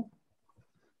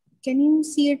 Can you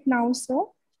see it now, sir?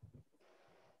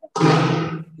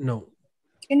 No.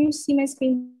 Can you see my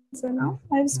screen, sir, now?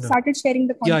 I've started sharing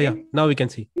the content. Yeah. Now we can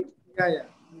see. Yeah.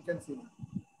 We can see.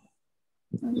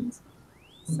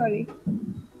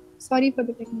 Sorry for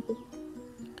the technical.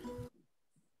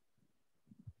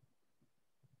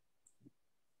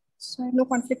 So no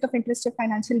conflict of interest or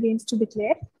financial gains to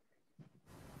declare.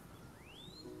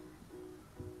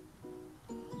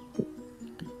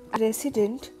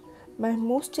 Resident, my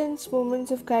most tense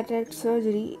moments of cataract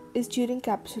surgery is during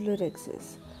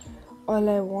capsulorhexis. All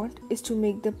I want is to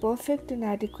make the perfect and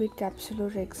adequate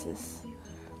capsulorhexis.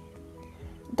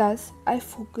 Thus, I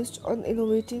focused on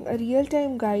innovating a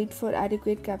real-time guide for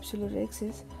adequate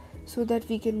capsulorhexis so that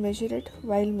we can measure it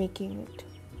while making it.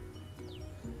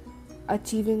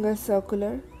 Achieving a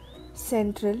circular,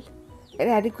 central, and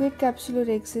adequate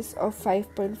capsulorhexis of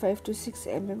 5.5 to 6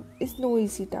 mm is no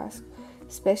easy task,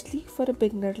 especially for a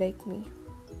beginner like me.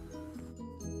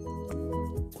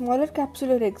 Smaller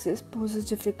capsulorhexis poses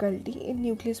difficulty in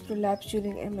nucleus prolapse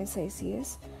during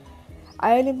MSICS.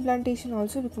 IL implantation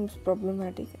also becomes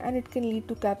problematic, and it can lead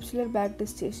to capsular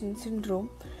backdistation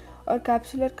syndrome or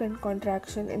capsular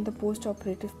contraction in the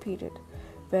post-operative period,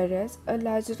 whereas a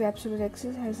larger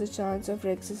capsulorhexis has a chance of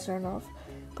rhexis runoff,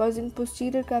 causing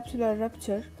posterior capsular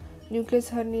rupture, nucleus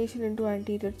herniation into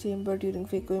anterior chamber during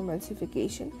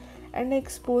phacoemulsification, and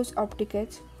exposed optic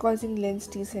edge, causing lens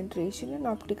decentration and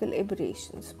optical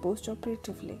aberrations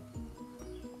post-operatively.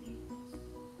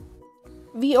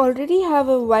 We already have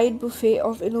a wide buffet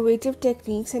of innovative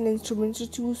techniques and instruments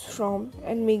to choose from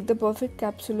and make the perfect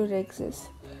capsular rhexis,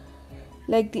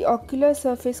 like the ocular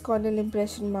surface corneal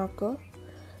impression marker,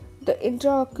 the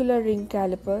intraocular ring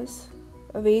calipers,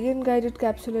 a variant guided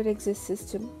capsular rhexis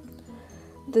system,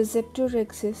 the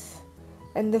zeptorhexis,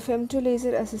 and the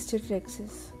femtolaser assisted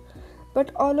rhexis.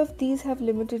 But all of these have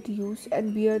limited use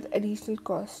and bear the additional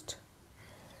cost.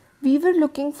 We were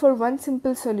looking for one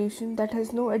simple solution that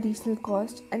has no additional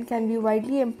cost and can be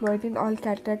widely employed in all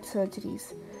cataract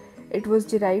surgeries. It was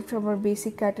derived from our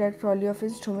basic cataract trolley of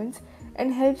instruments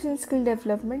and helps in skill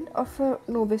development of a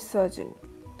novice surgeon.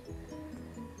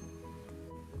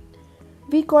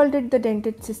 We called it the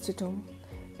dentate cystotome.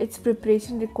 Its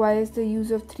preparation requires the use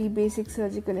of 3 basic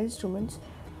surgical instruments,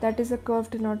 that is a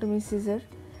curved anatomy scissor,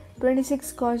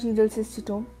 26 gauge needle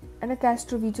cystotome, and a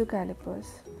Castroviejo calipers.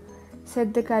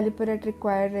 Set the caliper at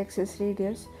required rhexis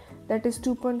radius, that is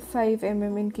 2.5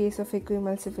 mm in case of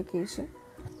equemulsification,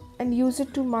 and use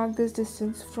it to mark this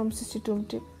distance from cystotome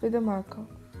tip with a marker.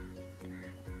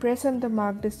 Press on the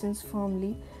marked distance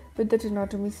firmly with the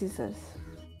tenotomy scissors.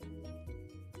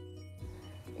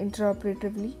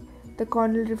 Intraoperatively, the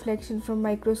corneal reflection from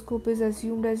microscope is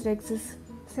assumed as rhexis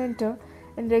center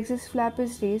and rhexis flap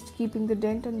is raised, keeping the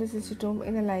dent on the cystotome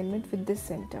in alignment with this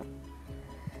center.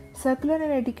 Circular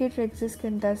and etiquette rhexis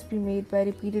can thus be made by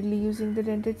repeatedly using the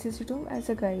dentate cystotome as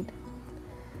a guide.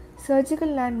 Surgical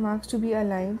landmarks to be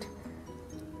aligned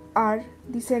are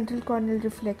the central corneal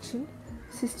reflection,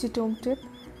 cystotome tip,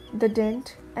 the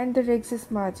dent, and the rhexis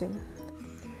margin.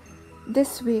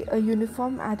 This way, a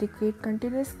uniform, adequate,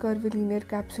 continuous curvilinear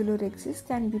capsular rhexis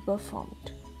can be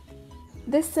performed.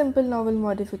 This simple novel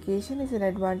modification is an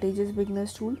advantageous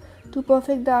beginner's tool to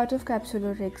perfect the art of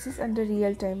capsular rhexis under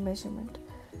real-time measurement.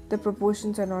 The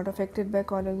proportions are not affected by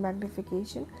corneal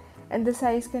magnification, and the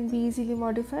size can be easily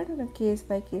modified on a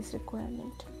case-by-case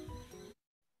requirement.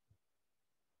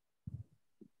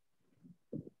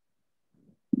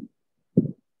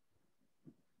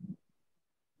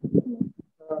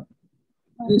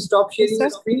 Please stop sharing your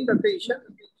screen, Dr. Isha.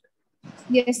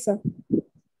 Yes, sir.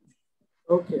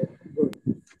 Okay,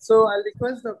 good. So I'll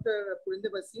request Dr. Purinde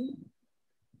Basin.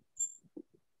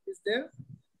 Is there?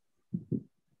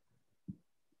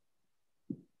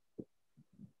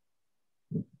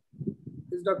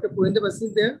 Is Dr. Purinde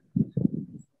Basin there?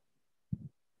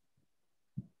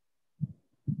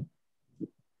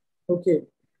 Okay.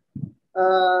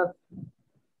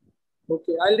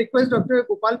 Okay, I'll request Dr.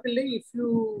 Gopal Pillai if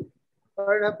you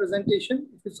heard her presentation,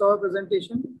 if you saw her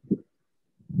presentation.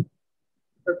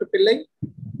 Dr. Pillai?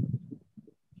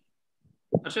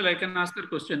 Ashok, I can ask a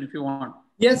question if you want.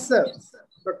 Yes, sir.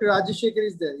 Dr. Rajashekar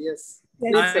is there. Yes.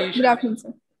 Yes, sir. Good afternoon,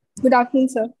 sir. Good afternoon,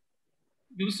 sir.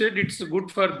 You said it's good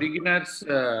for beginners.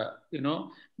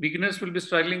 Beginners will be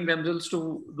struggling themselves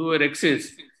to do a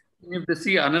rhexis. If they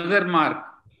see another mark,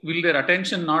 will their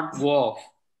attention not go off?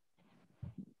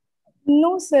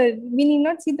 No, sir. We need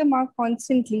not see the mark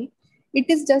constantly. It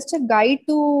is just a guide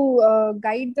to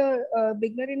guide the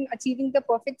beginner in achieving the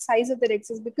perfect size of the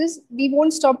rhexis, because we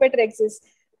won't stop at rhexis.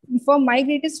 For my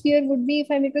greatest fear would be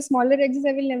if I make a smaller rhexis,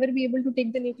 I will never be able to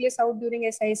take the nucleus out during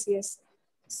SICS.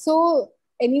 So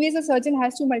anyways, a surgeon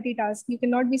has to multitask. You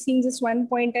cannot be seeing just one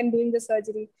point and doing the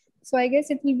surgery. So I guess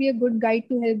it will be a good guide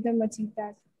to help them achieve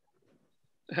that.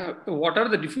 What are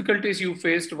the difficulties you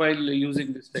faced while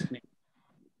using this technique?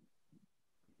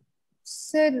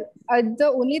 Sir,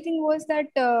 the only thing was that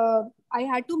I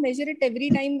had to measure it every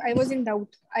time I was in doubt.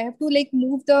 I have to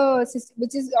move the system,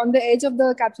 which is on the edge of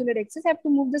the capsular rhexis. I have to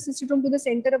move the cystotome to the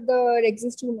center of the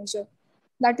rhexis to measure.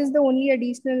 That is the only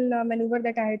additional maneuver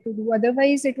that I had to do.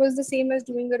 Otherwise, it was the same as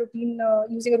doing a routine,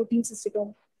 using a routine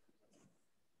cystotome.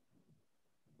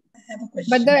 I have a question.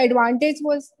 But the advantage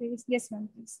was, yes, ma'am,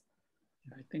 please.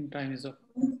 I think time is up.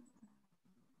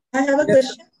 I have a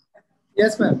question.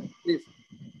 Yes, ma'am, please.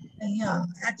 Yeah,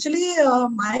 actually,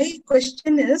 my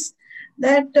question is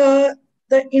that the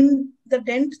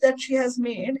dent that she has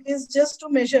made is just to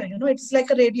measure, it's like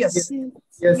a radius.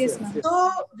 Yes.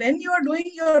 So when you are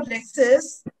doing your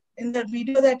rhexis in the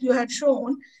video that you had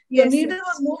shown, your needle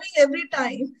was moving every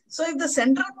time. So if the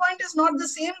central point is not the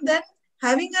same, then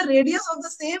having a radius of the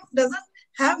same doesn't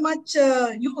have much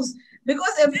use,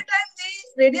 because every time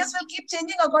the radius will keep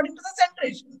changing according to the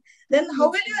centration. Then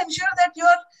how will you ensure that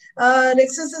your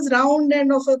rhexis is round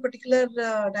and of a particular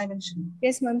dimension?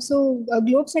 Yes, ma'am. So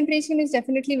globe centration is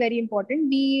definitely very important.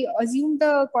 We assume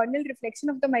the corneal reflection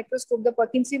of the microscope, the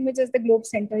Perkins image, as the globe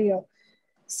center here.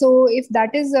 So if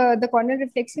that is the corneal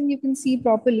reflection you can see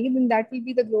properly, then that will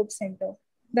be the globe center,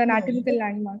 the anatomical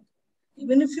landmark.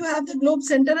 Even if you have the globe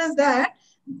center as that,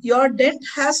 your dent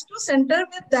has to center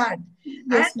with that.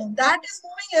 Yes, and that is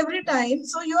moving every time.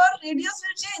 So your radius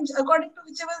will change according to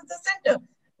whichever is the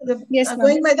center. Yes,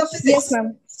 Going by the physics. Yes,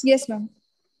 ma'am. Yes, ma'am.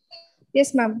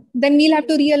 Yes, ma'am. Then we'll have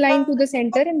to realign to the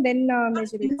center and then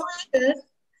measure it.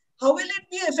 How will it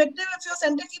be effective if your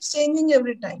center keeps changing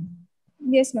every time?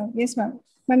 Yes, ma'am. Yes, ma'am.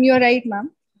 Ma'am, you are right,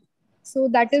 ma'am. So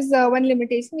that is one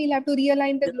limitation. We'll have to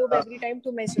realign the globe every time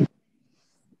to measure.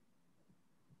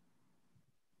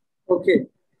 Okay,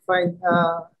 fine.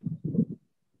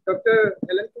 Dr.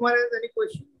 Helen Kumar has any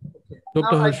question? Okay.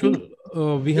 Dr.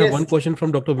 Ashok, we have one question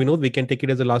from Dr. Vinod. We can take it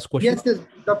as the last question. Yes,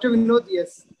 Dr. Vinod,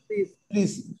 yes, please.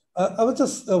 Please. I was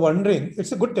just wondering,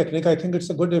 it's a good technique. I think it's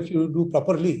a good if you do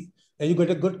properly and you get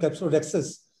a good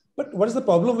capsulorhexis. But what is the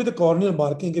problem with the corneal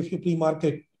marking if you pre-mark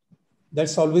it?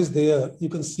 That's always there. You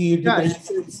can see it. Yeah,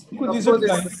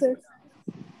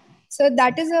 so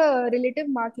that is a relative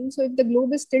marking. So if the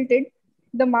globe is tilted,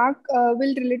 the mark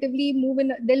will relatively move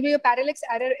in. There'll be a parallax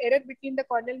error between the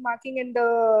corneal marking and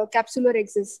the capsular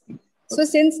axis. So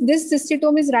since this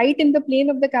cystitome is right in the plane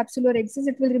of the capsular axis,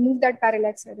 it will remove that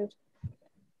parallax error.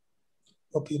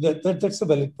 Okay, that's a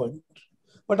valid point.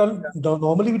 But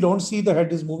normally we don't see the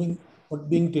head is moving or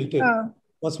being tilted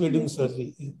once we're doing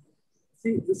surgery.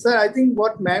 See, sir, I think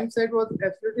what ma'am said was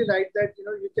absolutely right, that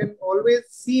you can always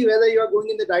see whether you are going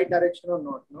in the right direction or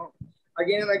not. No,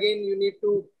 again and again you need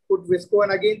to put visco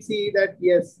and again see that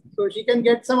yes. So she can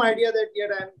get some idea that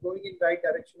I'm going in right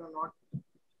direction or not.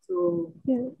 So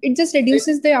it just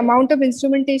reduces the amount of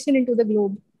instrumentation into the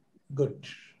globe. Good.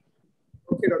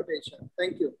 Okay, Dr. Isha.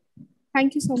 Thank you.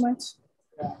 Thank you so much.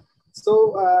 Yeah.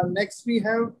 So next we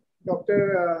have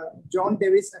Dr. John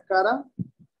Davis Akara,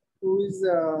 who is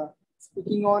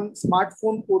speaking on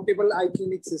smartphone portable eye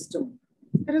clinic system.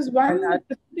 There is one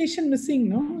presentation missing,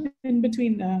 no, in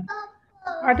between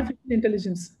artificial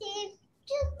intelligence.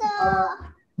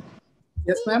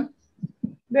 Yes, ma'am.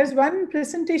 There's one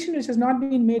presentation which has not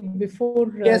been made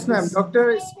before. Yes, ma'am.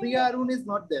 Dr. Priya Arun is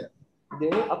not there. They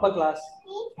upper class.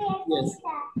 Yes.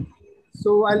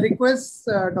 So I'll request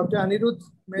Dr. Anirudh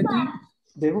Mehdi.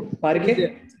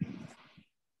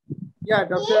 Yeah,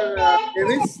 Dr.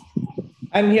 Davis.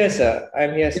 I'm here, sir.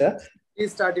 I'm here, sir.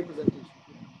 Please start your presentation.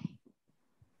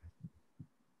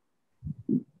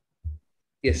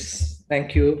 Yes,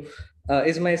 thank you.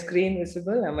 Is my screen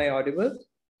visible? Am I audible?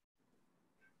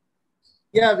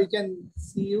 Yeah, we can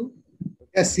see you.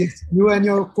 Yes, yes. You and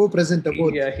your co-presenter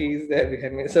both. Yeah, he's there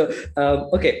behind me. So,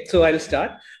 okay, so I'll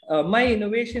start. My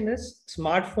innovation is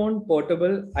smartphone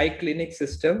portable eye clinic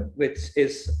system, which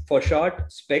is for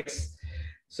short specs.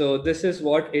 So this is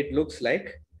what it looks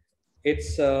like.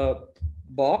 It's a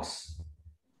box,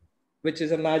 which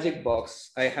is a magic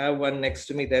box. I have one next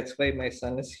to me. That's why my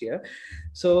son is here.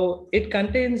 So it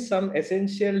contains some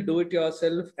essential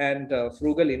do-it-yourself and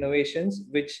frugal innovations,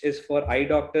 which is for eye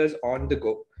doctors on the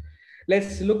go.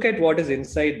 Let's look at what is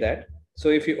inside that. So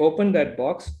if you open that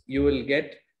box, you will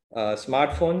get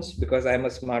smartphones, because I'm a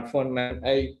smartphone man.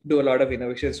 I do a lot of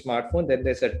innovation smartphone. Then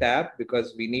there's a tab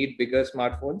because we need bigger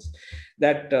smartphones.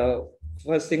 That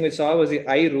first thing we saw was the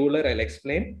eye ruler. I'll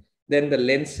explain. Then the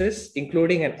lenses,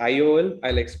 including an IOL.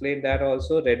 I'll explain that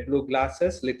also. Red blue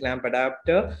glasses, slit lamp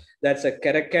adapter. That's a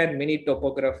Karakan mini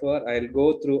topographer. I'll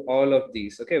go through all of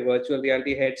these. Okay, virtual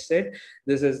reality headset.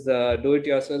 This is the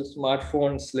do-it-yourself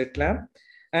smartphone slit lamp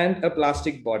and a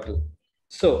plastic bottle.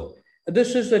 So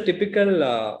this is a typical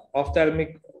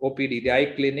ophthalmic OPD, the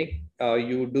eye clinic.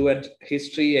 You do a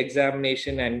history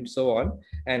examination and so on,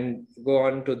 and go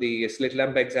on to the slit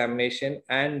lamp examination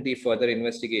and the further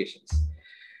investigations.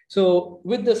 So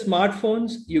with the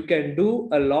smartphones, you can do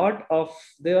a lot of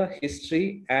the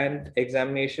history and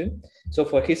examination. So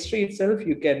for history itself,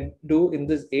 you can do, in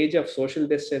this age of social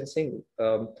distancing,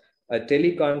 a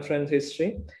teleconference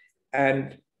history.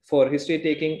 And for history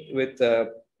taking with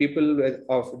people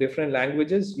of different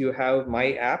languages, you have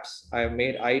my apps. I have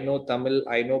made I know Tamil,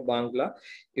 I know Bangla.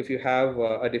 If you have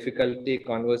a difficulty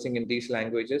conversing in these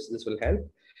languages, this will help.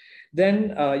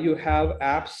 Then you have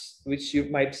apps which you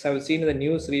might have seen in the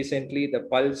news recently, the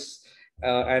pulse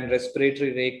and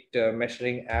respiratory rate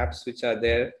measuring apps which are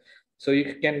there. So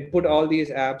you can put all these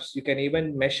apps. You can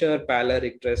even measure pallor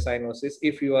icterus cyanosis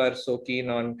if you are so keen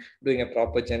on doing a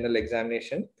proper general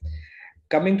examination.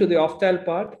 Coming to the ophthal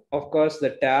part, of course,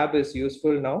 the tab is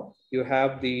useful now. You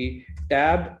have the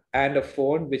tab and a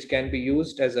phone which can be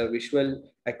used as a visual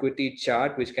acuity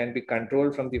chart, which can be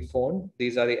controlled from the phone.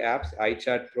 These are the apps,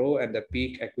 iChart Pro and the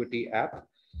Peak Acuity app.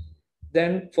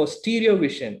 Then for stereo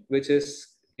vision, which is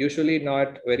usually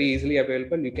not very easily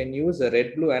available, you can use the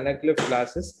red blue anaglyph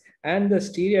glasses and the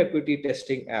stereo acuity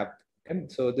testing app.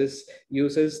 So this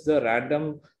uses the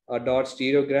random dot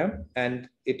stereogram, and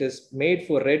it is made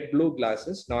for red-blue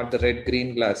glasses, not the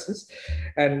red-green glasses.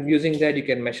 And using that, you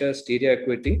can measure stereo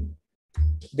acuity.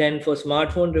 Then for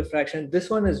smartphone refraction, this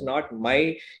one is not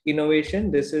my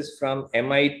innovation. This is from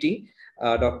MIT,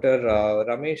 Dr.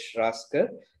 Ramesh Raskar.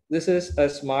 This is a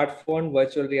smartphone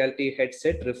virtual reality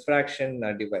headset refraction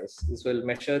device. This will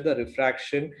measure the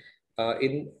refraction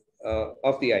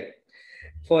of the eye.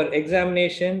 For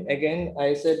examination, again,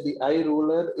 I said the eye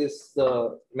ruler is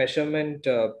the measurement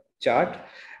chart.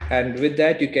 And with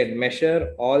that, you can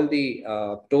measure all the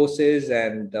ptosis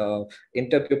and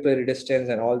interpupillary distance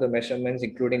and all the measurements,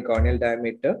 including corneal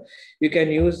diameter. You can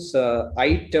use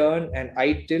eye turn and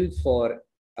eye tilt for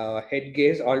head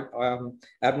gaze,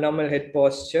 abnormal head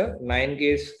posture,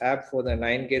 9-gaze app for the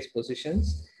 9-gaze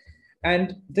positions.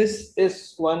 And this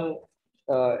is one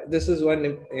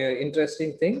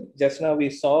interesting thing. Just now we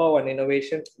saw one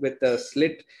innovation with the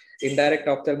slit indirect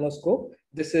ophthalmoscope.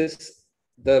 This is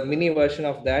the mini version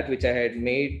of that which I had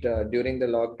made during the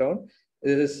lockdown.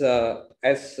 This is,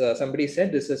 as somebody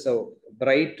said, this is a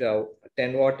bright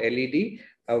 10-watt LED,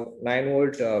 a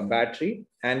 9-volt battery,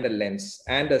 and a lens,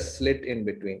 and a slit in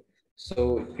between.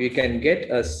 So you can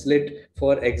get a slit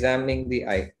for examining the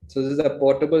eye. So this is a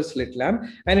portable slit lamp,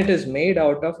 and it is made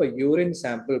out of a urine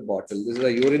sample bottle. This is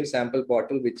a urine sample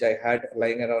bottle which I had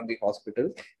lying around the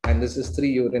hospital. And this is 3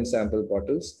 urine sample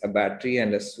bottles, a battery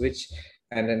and a switch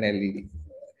and an LED.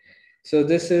 So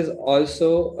this is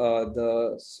also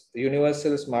the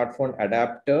universal smartphone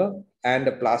adapter and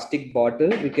a plastic bottle.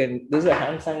 This is a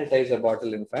hand sanitizer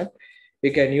bottle, in fact.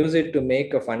 You can use it to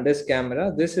make a fundus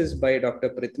camera. This is by Dr.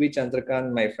 Prithvi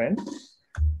Chandrakant, my friend.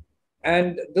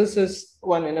 And this is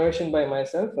one innovation by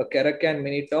myself. A Keracan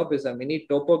Mini Top is a mini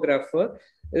topographer.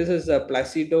 This is a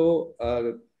Placido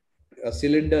a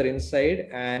cylinder inside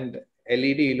and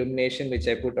LED illumination, which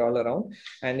I put all around.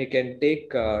 And you can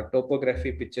take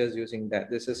topography pictures using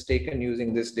that. This is taken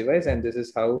using this device, and this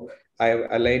is how I have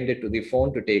aligned it to the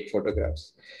phone to take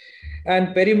photographs.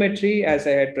 And perimetry, as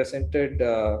I had presented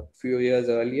a few years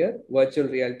earlier, virtual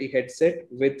reality headset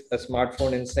with a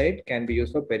smartphone inside can be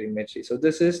used for perimetry. So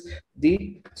this is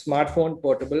the smartphone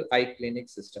portable eye clinic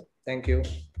system. Thank you.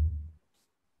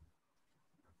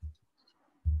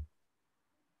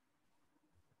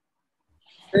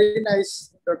 Very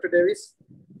nice, Dr. Davis.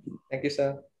 Thank you,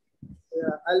 sir. Yeah,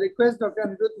 I'll request Dr.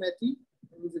 Anirudh Methi,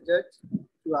 who is a judge,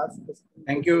 to ask this.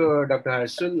 Thank you, Dr.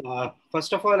 Harshal.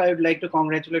 First of all, I would like to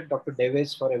congratulate Dr.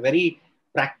 Davis for a very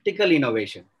practical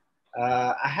innovation.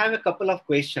 I have a couple of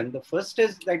questions. The first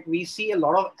is that we see a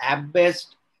lot of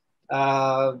app-based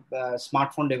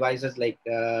smartphone devices. Like,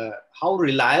 how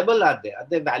reliable are they? Are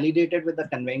they validated with the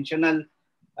conventional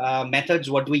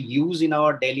methods what we use in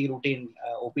our daily routine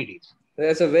OPDs?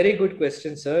 That's a very good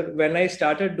question, sir. When I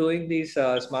started doing these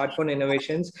smartphone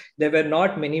innovations, there were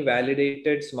not many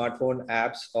validated smartphone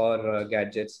apps or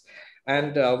gadgets.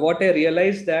 And what I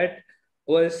realized that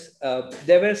was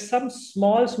there were some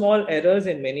small errors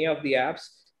in many of the apps,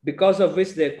 because of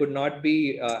which they could not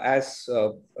be as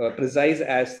precise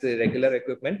as the regular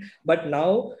equipment. But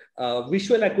now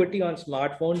visual acuity on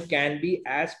smartphone can be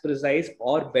as precise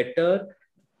or better.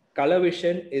 Color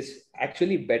vision is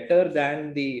actually better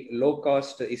than the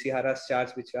low-cost Ishihara's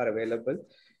charts which are available.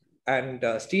 And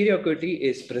stereo acuity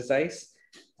is precise.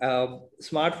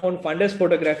 Smartphone fundus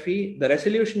photography, the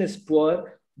resolution is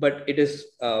poor, but it is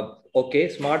okay.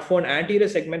 Smartphone anterior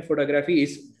segment photography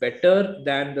is better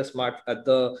than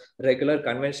the regular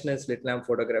conventional slit lamp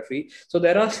photography. So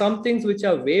there are some things which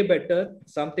are way better,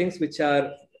 some things which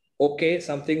are okay,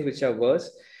 some things which are worse.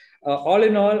 All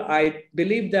in all, I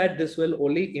believe that this will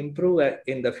only improve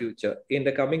in the future. In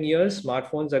the coming years,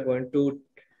 smartphones are going to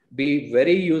be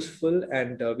very useful,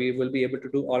 and we will be able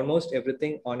to do almost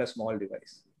everything on a small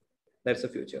device. That's the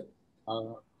future.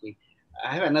 Okay.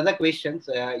 I have another question.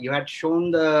 You had shown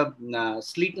the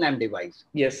slit lamp device.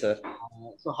 Yes, sir.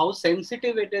 So how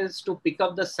sensitive it is to pick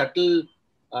up the subtle,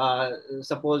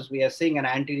 suppose we are seeing an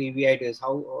anti-uveitis,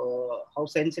 how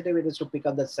sensitive it is to pick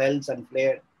up the cells and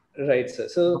flare? Right, sir.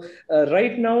 So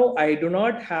right now, I do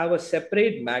not have a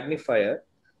separate magnifier.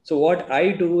 So what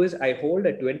I do is I hold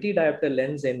a 20 diopter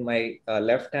lens in my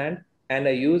left hand, and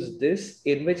I use this,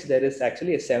 in which there is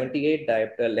actually a 78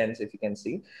 diopter lens, if you can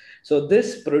see. So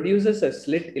this produces a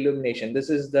slit illumination. This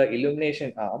is the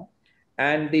illumination arm.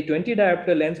 And the 20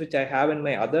 diopter lens, which I have in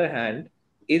my other hand,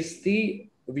 is the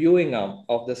viewing arm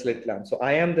of the slit lamp. So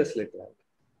I am the slit lamp.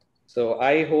 So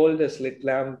I hold the slit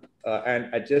lamp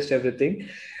and adjust everything.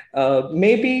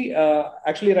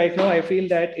 Actually right now, I feel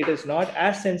that it is not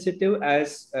as sensitive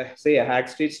as say a Hack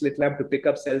Street slit lamp to pick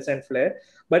up cells and flare,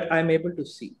 but I'm able to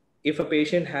see. if a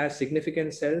patient has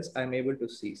significant cells, I'm able to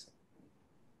see some.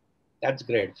 That's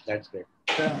great. That's great.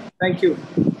 Thank you.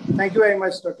 Thank you very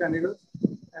much, Dr. Anirudh.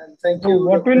 And thank so you.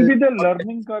 what will be the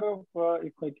learning curve,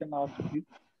 if I can ask you?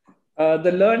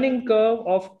 The learning curve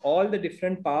of all the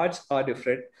different parts are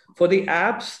different. For the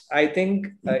apps, I think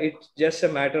it's just a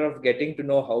matter of getting to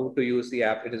know how to use the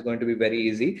app. It is going to be very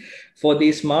easy. For the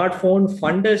smartphone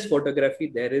fundus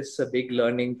photography, there is a big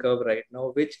learning curve right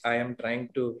now, which I am trying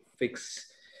to fix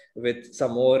with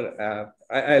some more.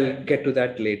 I'll get to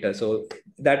that later. So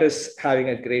that is having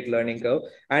a great learning curve.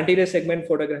 Anterior segment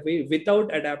photography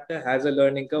without adapter has a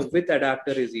learning curve. With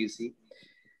adapter is easy.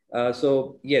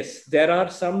 So yes, there are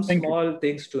some small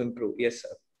things to improve. Yes, sir.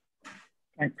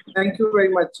 Thank you very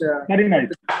much. Very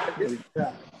nice.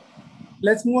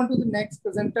 Let's move on to the next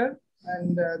presenter,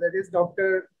 and that is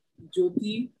Dr.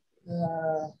 Jyoti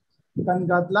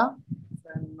Kangadla.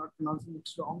 I'm not pronouncing it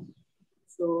wrong.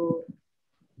 So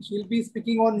she'll be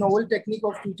speaking on novel technique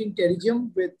of treating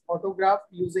pterygium with autograph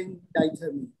using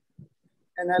dithermy.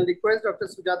 And I'll request Dr.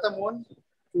 Sujata Mohan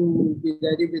to be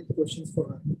ready with questions for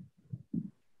her.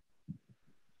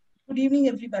 Good evening,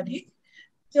 everybody.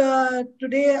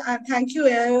 Today, thank you,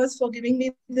 AIOS, for giving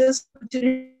me this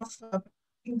opportunity of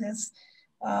this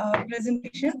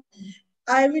presentation.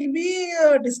 I will be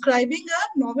describing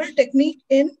a novel technique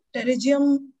in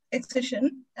pterygium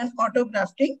excision and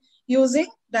autografting using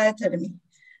diathermy.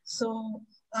 So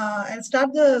I'll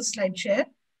start the slide share.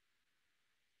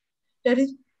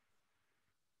 Pterygium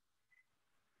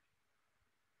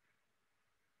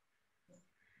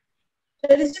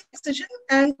excision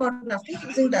and autografting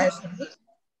using diathermy.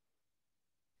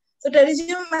 So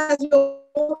pterygium, as you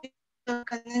know,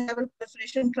 have a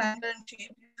perforation triangle and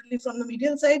shape. Usually from the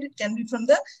medial side, it can be from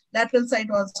the lateral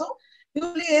side also.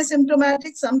 Usually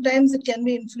asymptomatic, sometimes it can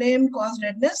be inflamed, cause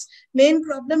redness. Main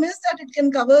problem is that it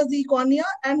can cover the cornea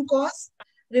and cause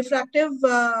refractive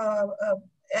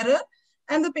error,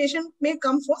 and the patient may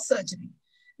come for surgery.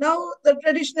 Now,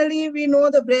 traditionally, we know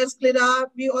the Brayer sclera.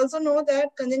 We also know that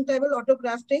conjunctival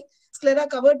autografting, sclera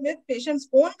covered with patient's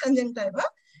own conjunctiva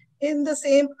in the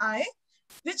same eye,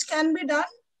 which can be done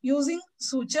using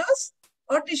sutures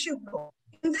or tissue grow.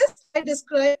 In this, I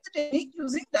describe the technique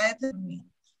using diathermy.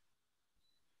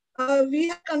 We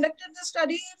have conducted the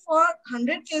study for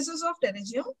 100 cases of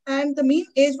pterygium, and the mean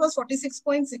age was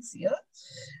 46.6 years.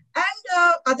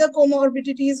 And other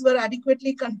comorbidities were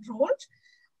adequately controlled.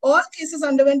 All cases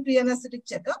underwent pre-anesthetic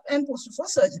checkup and posted for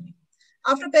surgery.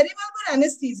 After perivalvular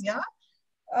anesthesia,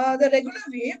 the regular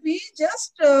way, we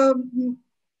just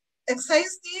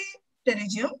excise the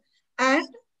pterygium, and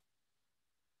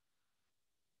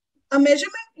a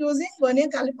measurement using vernier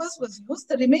calipers was used.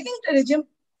 The remaining pterygium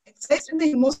excised in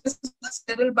the hemostasis of the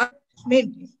scleral bud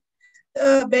maintained.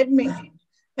 Bed maintained.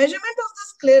 Measurement of the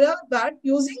scleral bud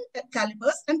using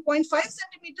calipers and 0.5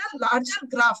 centimeter larger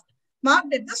graft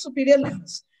marked at the superior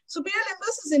limbus. Superior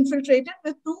limbus is infiltrated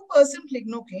with 2%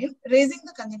 lignocaine, raising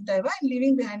the conjunctiva and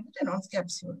leaving behind the Tenon's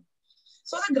capsule.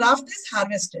 So the graft is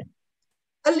harvested.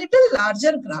 A little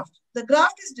larger graft. The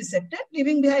graft is dissected,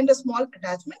 leaving behind a small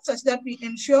attachment such that we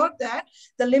ensure that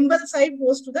the limbal side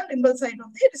goes to the limbal side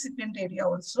of the recipient area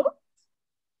also.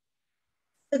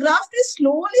 The graft is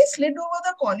slowly slid over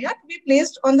the cornea to be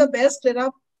placed on the bare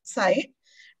sclera side,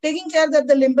 taking care that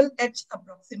the limbal edge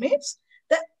approximates.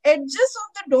 The edges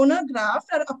of the donor graft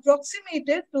are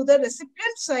approximated to the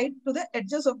recipient side to the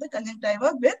edges of the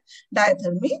conjunctiva with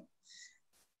diathermy.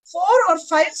 4 or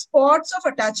 5 spots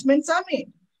of attachments are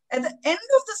made. At the end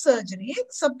of the surgery,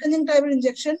 subconjunctival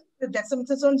injection with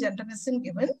dexamethasone gentamicin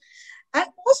given, and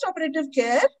post-operative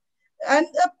care, and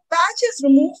the patch is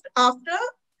removed after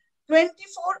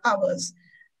 24 hours.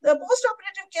 The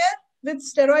post-operative care with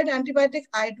steroid antibiotic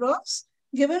eye drops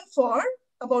given for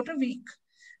about a week.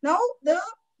 Now, the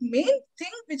main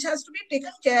thing which has to be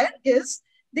taken care is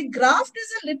the graft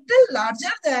is a little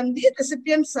larger than the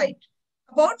recipient side,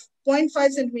 about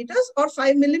 0.5 centimeters or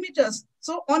 5 millimeters.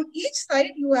 So on each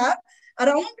side, you have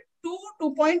around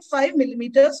 2.5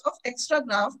 millimeters of extra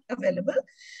graft available.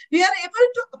 We are able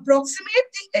to approximate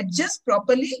the edges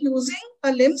properly using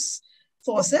a LIMS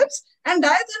forceps, and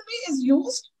diathermy is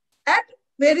used at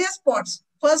various spots.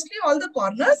 Firstly, all the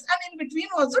corners, and in between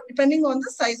also, depending on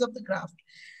the size of the graft.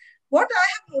 What I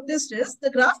have noticed is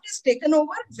the graft is taken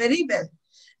over very well.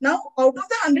 Now, out of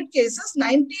the 100 cases,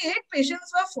 98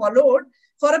 patients were followed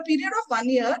for a period of 1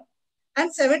 year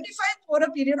and 75 for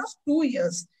a period of 2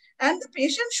 years. And the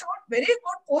patient showed very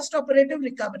good post-operative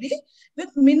recovery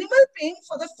with minimal pain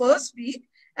for the first week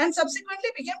and subsequently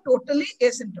became totally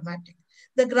asymptomatic.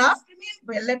 The graft remained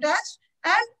well attached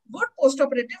and good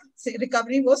post-operative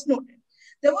recovery was noted.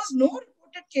 There was no report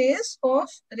accepted case of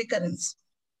recurrence.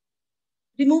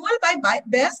 Removal by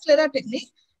bare sclera technique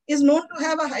is known to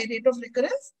have a high rate of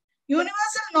recurrence.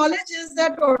 Universal knowledge is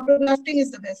that autografting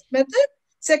is the best method.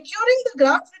 Securing the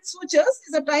graft with sutures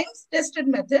is a time-tested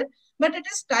method, but it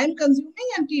is time-consuming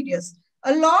and tedious.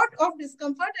 A lot of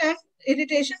discomfort and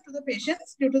irritation to the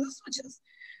patients due to the sutures.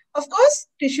 Of course,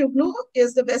 tissue glue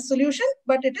is the best solution,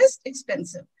 but it is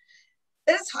expensive.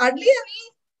 There is hardly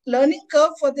any learning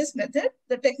curve for this method.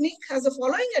 The technique has the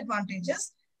following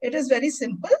advantages. It is very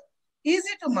simple, easy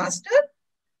to master.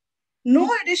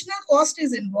 No additional cost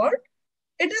is involved.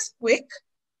 It is quick.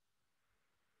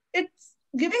 It's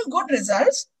giving good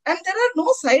results, and there are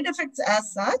no side effects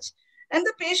as such. And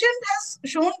the patient has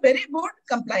shown very good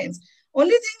compliance.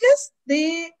 Only thing is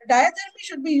the diathermy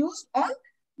should be used on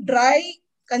dry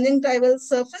conjunctival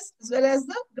surface as well as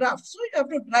the graft. So you have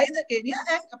to dry the area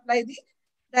and apply the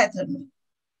diathermy.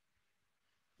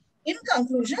 In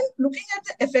conclusion, looking at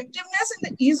the effectiveness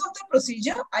and the ease of the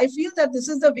procedure, I feel that this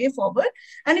is the way forward,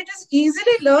 and it is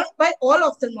easily learned by all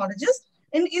ophthalmologists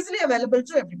and easily available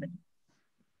to everybody.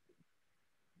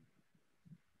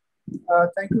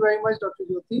 Thank you very much, Dr.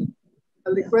 Jyoti.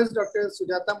 I'll request Dr.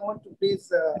 Sujata Mohan to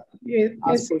please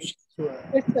ask questions.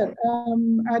 Yes, sir.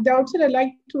 At the outset, I'd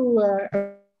like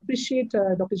to appreciate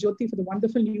Dr. Jyoti for the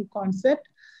wonderful new concept.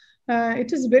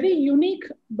 It is very unique,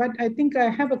 but I think I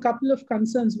have a couple of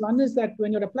concerns. One is that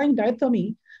when you're applying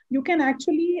diathermy, you can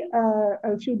actually,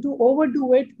 if you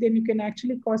overdo it, then you can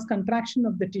actually cause contraction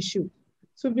of the tissue,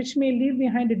 so which may leave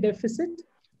behind a deficit.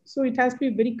 So it has to be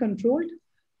very controlled.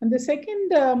 And the second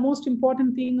most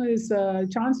important thing is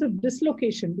chance of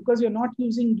dislocation, because you're not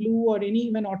using glue or any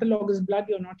even autologous blood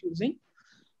you're not using.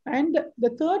 And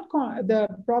the third the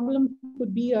problem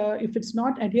could be if it's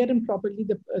not adherent properly,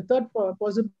 the third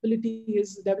possibility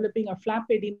is developing a flap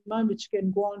edema, which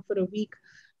can go on for a week,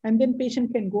 and then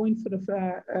patient can go in for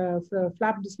a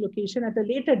flap dislocation at a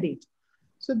later date.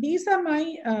 So these are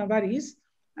my worries.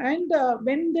 And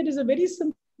when there is a very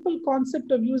simple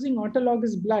concept of using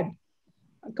autologous blood,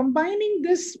 combining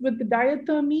this with the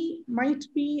diathermy might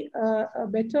be a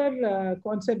better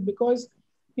concept, because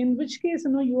in which case,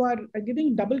 you are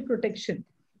giving double protection.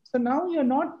 So now you're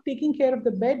not taking care of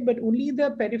the bed, but only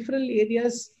the peripheral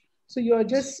areas. So you're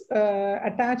just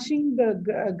attaching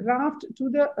the graft to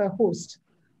the host,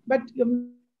 but you've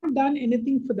not done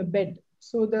anything for the bed.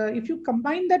 So if you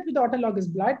combine that with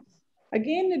autologous blood,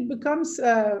 again, it becomes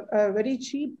a very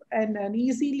cheap and an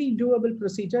easily doable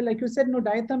procedure. Like you said,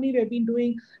 diathermy we've been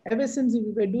doing ever since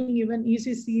we were doing even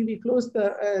ECC. We closed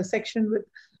the section with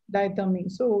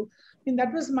diathermy. So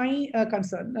that was my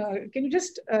concern. Can you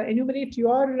just enumerate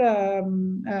your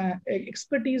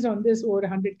expertise on this over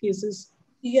 100 cases?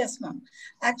 Yes, ma'am.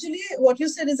 Actually, what you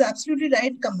said is absolutely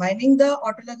right. Combining the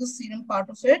autologous serum part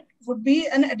of it would be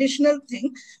an additional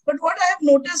thing. But what I have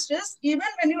noticed is, even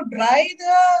when you dry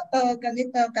the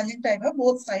conjunctiva,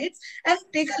 both sides, and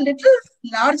take a little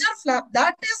larger flap,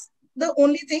 that is the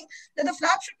only thing, that the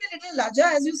flap should be a little larger.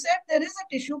 As you said, there is a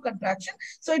tissue contraction.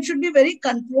 So it should be very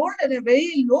controlled, and a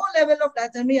very low level of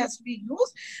diathermy has to be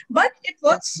used. But it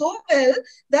works so well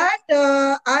that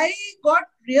I got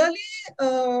really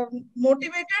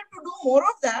motivated to do more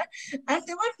of that. And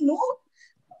there were no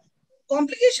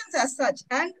complications as such.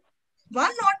 And one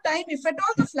odd time, if at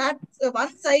all the flat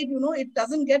one side, it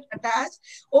doesn't get attached,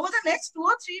 over the next 2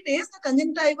 or 3 days, the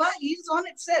conjunctiva heals on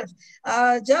itself.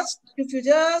 If you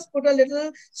just put a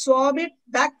little, swab it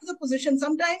back to the position,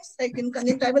 sometimes like in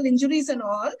conjunctival injuries and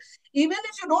all, even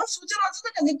if you don't suture also,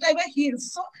 the conjunctiva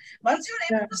heals. So once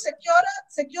you're able to secure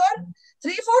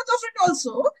 3/4 of it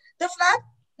also, the flap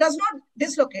does not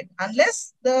dislocate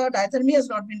unless the diathermy has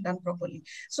not been done properly.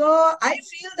 So I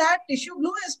feel that tissue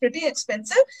glue is pretty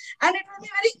expensive, and it will be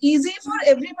very easy for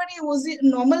everybody who's the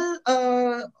normal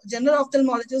general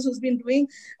ophthalmologist who's been doing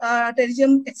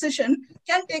pterygium excision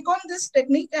can take on this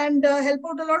technique and help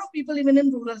out a lot of people even in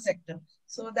rural sector.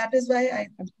 So that is why I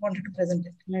wanted to present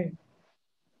it. Right.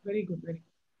 Very good.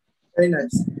 Very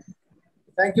nice.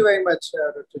 Thank you very much,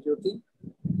 Dr. Jyoti.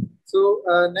 So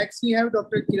next we have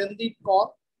Dr. Kirandeep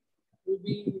Kaur, who will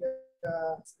be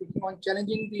speaking on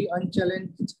challenging the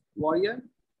unchallenged warrior.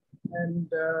 And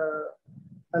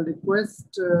I'll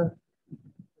request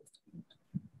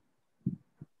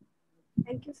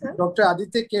thank you, sir. Dr.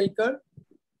 Aditya Kelkar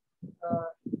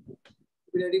to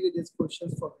be ready with his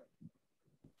questions for her.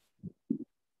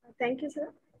 Thank you, sir.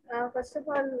 First of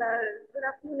all, good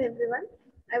afternoon, everyone.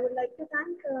 I would like to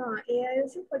thank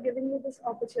AIOC for giving me this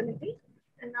opportunity.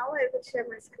 And now I will share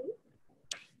my screen.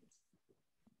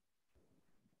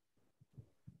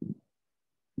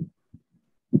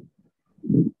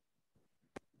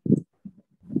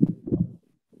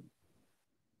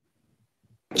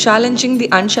 Challenging the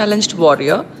Unchallenged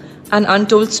Warrior, an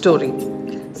Untold Story.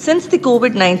 Since the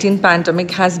COVID-19 pandemic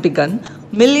has begun,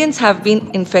 millions have been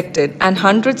infected and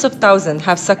hundreds of thousands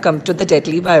have succumbed to the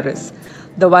deadly virus.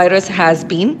 The virus has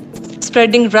been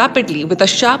spreading rapidly with a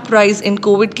sharp rise in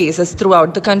COVID cases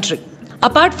throughout the country.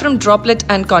 Apart from droplet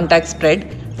and contact spread,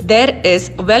 there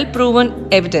is well-proven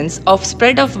evidence of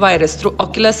spread of virus through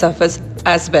ocular surface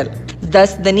as well.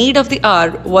 Thus, the need of the hour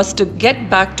was to get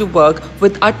back to work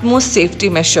with utmost safety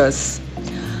measures.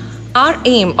 Our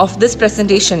aim of this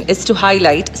presentation is to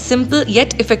highlight simple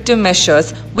yet effective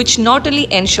measures which not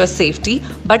only ensure safety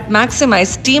but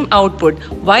maximize team output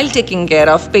while taking care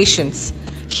of patients.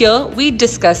 Here we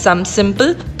discuss some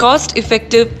simple,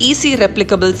 cost-effective, easy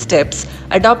replicable steps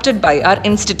adopted by our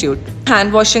institute.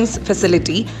 Hand washing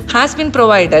facility has been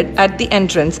provided at the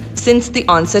entrance since the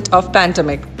onset of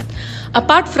pandemic.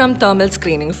 Apart from thermal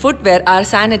screening, footwear are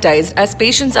sanitized as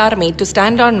patients are made to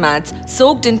stand on mats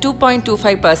soaked in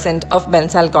 2.25% of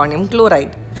benzalkonium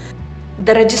chloride.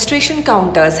 The registration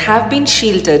counters have been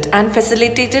shielded and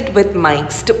facilitated with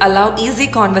mics to allow easy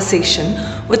conversation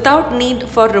without need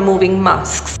for removing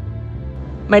masks.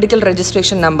 Medical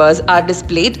registration numbers are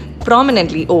displayed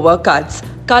prominently over cards.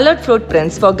 Colored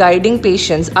footprints for guiding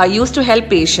patients are used to help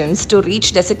patients to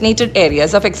reach designated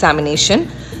areas of examination.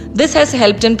 This has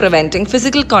helped in preventing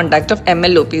physical contact of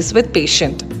MLOPs with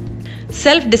patient.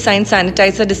 Self-designed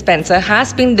sanitizer dispenser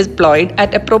has been deployed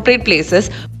at appropriate places.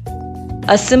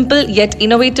 A simple yet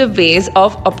innovative ways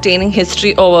of obtaining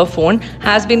history over phone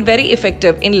has been very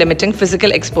effective in limiting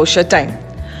physical exposure time.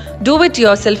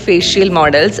 Do-it-yourself face shield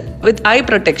models with eye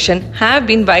protection have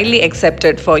been widely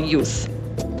accepted for use.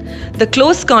 The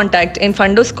close contact in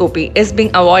fundoscopy is being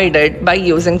avoided by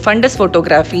using fundus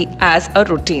photography as a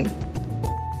routine.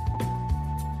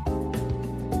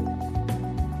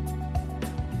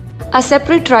 A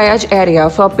separate triage area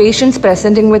for patients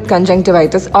presenting with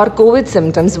conjunctivitis or COVID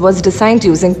symptoms was designed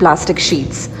using plastic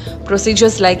sheets.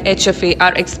 Procedures like HFA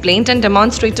are explained and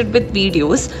demonstrated with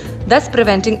videos, thus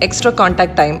preventing extra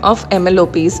contact time of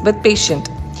MLOPs with patient.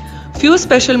 Few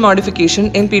special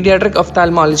modifications in pediatric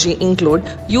ophthalmology include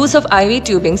use of IV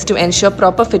tubings to ensure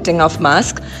proper fitting of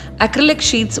mask. Acrylic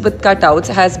sheets with cutouts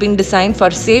has been designed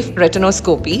for safe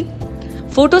retinoscopy.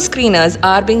 Photo screeners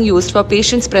are being used for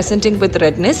patients presenting with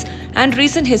redness and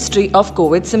recent history of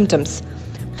COVID symptoms.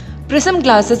 Prism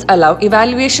glasses allow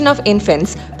evaluation of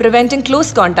infants, preventing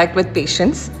close contact with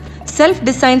patients.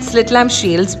 Self-designed slit lamp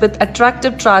shields with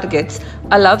attractive targets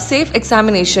allow safe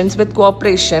examinations with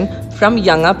cooperation from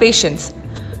younger patients.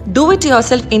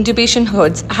 Do-it-yourself intubation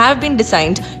hoods have been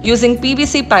designed using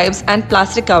PVC pipes and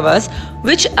plastic covers,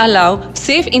 which allow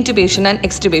safe intubation and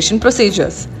extubation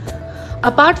procedures.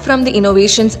 Apart from the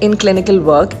innovations in clinical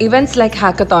work, events like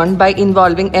Hackathon by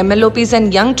involving MLOPs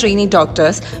and young trainee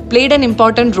doctors played an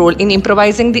important role in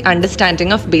improvising the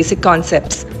understanding of basic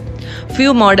concepts.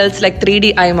 Few models like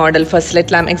 3D eye model for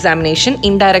slit lamp examination,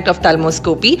 indirect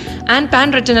ophthalmoscopy, and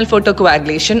pan-retinal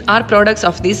photocoagulation are products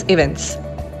of these events.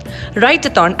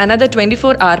 Write-a-thon, another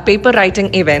 24-hour paper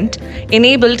writing event,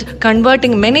 enabled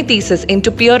converting many theses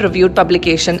into peer-reviewed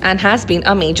publication and has been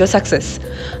a major success.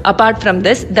 Apart from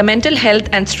this, the mental health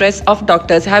and stress of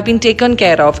doctors have been taken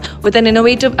care of with an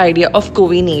innovative idea of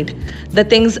COVID need. The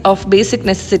things of basic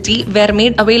necessity were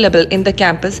made available in the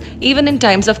campus even in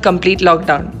times of complete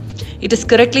lockdown. It is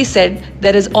correctly said,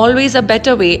 there is always a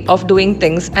better way of doing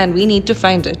things and we need to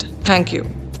find it. Thank you.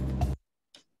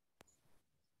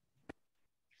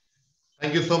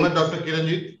 Thank you so much, Dr.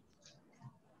 Kiranjit.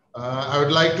 I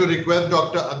would like to request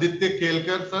Dr. Aditya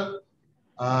Kelkar, sir,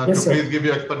 Yes, to please give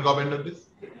your expert comment on this.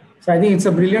 So I think it's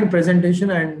a brilliant presentation,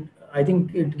 and I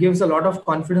think it gives a lot of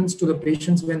confidence to the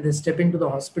patients when they step into the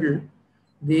hospital.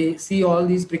 They see all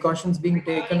these precautions being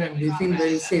taken and they feel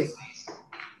very safe.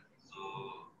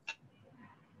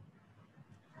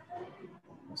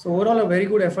 So overall, a very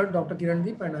good effort, Dr.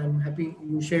 Kirandeep, and I'm happy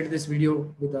you shared this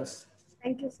video with us.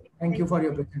 Thank you, sir. Thank you for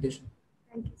your presentation.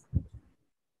 Thank you.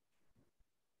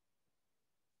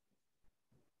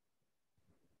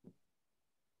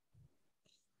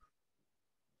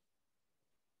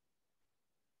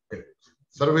 Okay.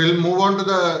 Sir, we'll move on to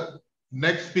the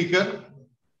next speaker.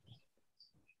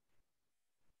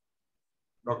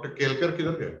 Dr. Kelkar,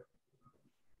 kidhar gaya?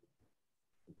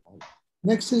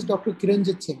 Next is Dr.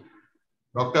 Kiranjit Singh.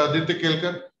 Dr. Aditya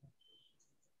Kelkar.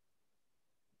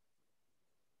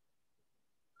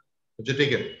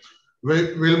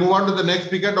 We'll move on to the next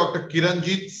speaker, Dr.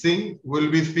 Kiranjit Singh, who will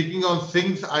be speaking on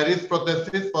Singh's iris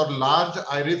prosthesis for large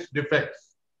iris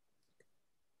defects.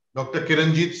 Dr.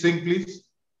 Kiranjit Singh, please.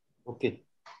 Okay.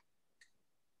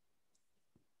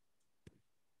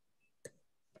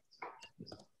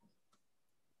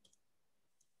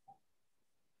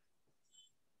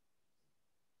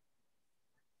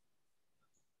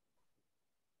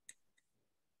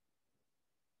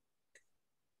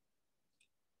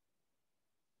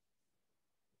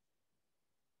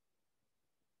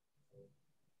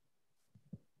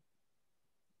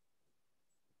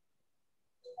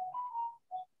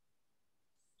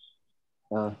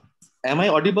 Am I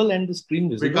audible and the screen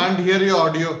visible? We can't hear your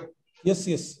audio. Yes,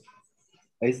 yes.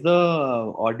 Is the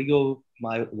audio,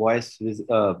 my voice is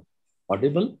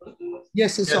audible?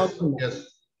 Yes, it's audible. Yes.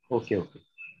 Okay, okay.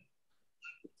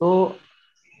 So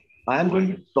I am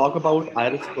going to talk about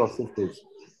iris processes.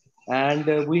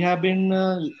 And we have been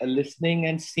listening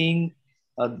and seeing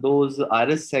those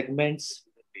iris segments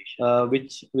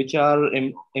which are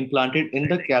implanted in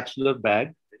the capsular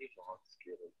bag.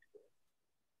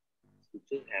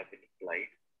 Switches have been applied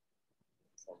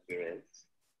somewhere else.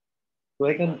 So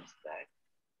I can.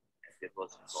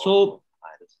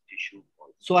 Iris tissue.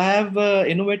 So I have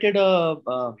innovated a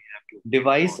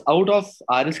device out of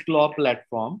Iris Claw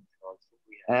platform,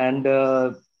 and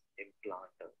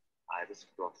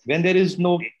when there is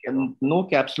no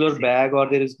capsular bag or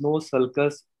there is no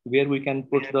sulcus where we can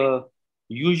put the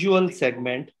usual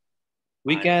segment,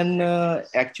 we can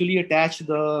actually attach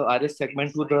the iris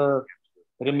segment to the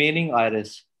remaining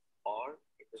iris.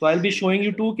 So I'll be showing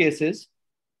you two cases.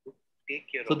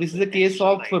 So this is a case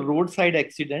of a roadside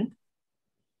accident.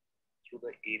 To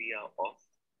the area of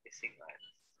missing iris.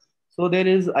 So there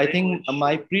is, I think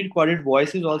my pre-recorded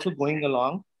voice is also going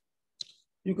along.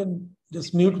 You can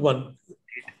just mute one.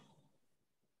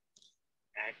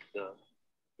 At the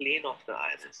plane of the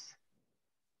iris.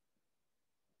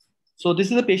 So this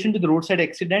is a patient with roadside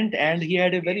accident, and he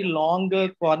had a very long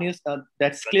corneous,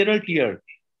 that scleral tear,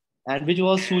 and which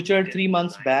was sutured 3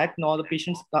 months back. Now the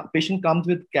patient comes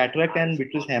with cataract and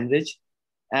vitreous hemorrhage,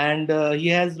 and he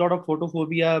has a lot of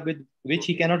photophobia with which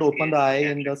he cannot open the eye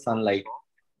in the sunlight.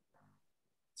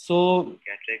 So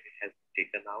cataract has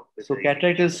taken out. So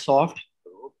cataract is soft,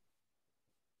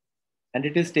 and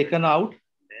it is taken out.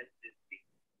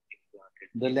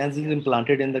 The lens is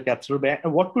implanted in the capsular bag.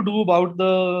 And what to do about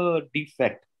the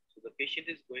defect? So the patient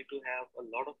is going to have a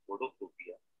lot of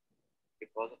photophobia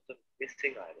because of the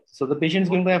missing iris. So the patient is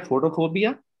going to have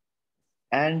photophobia.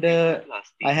 And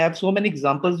I have so many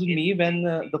examples with me when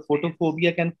the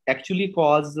photophobia can actually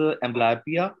cause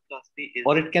amblyopia,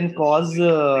 or it can cause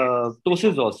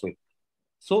ptosis also.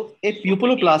 So a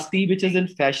pupilloplasty, which is in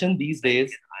fashion these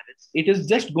days, it is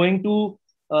just going to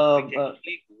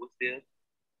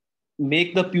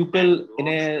make the pupil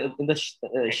in the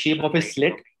shape of a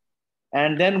slit,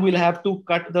 and then we'll have to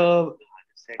cut the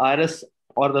iris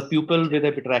or the pupil with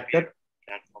a protractor.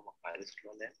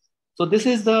 So this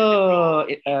is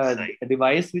the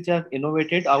device which I've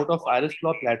innovated out of Iris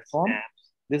Claw platform.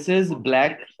 This is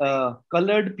black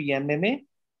colored PMMA,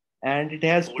 and it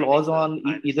has claws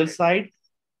on either side.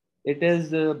 It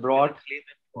is brought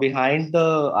behind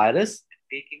the iris,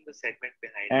 Taking the segment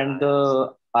behind and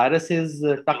the iris. the iris is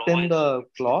tucked in the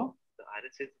claw. The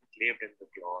iris is engraved in the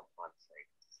claw on one side.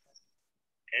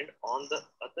 And on the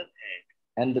other hand,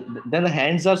 And then the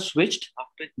hands are switched,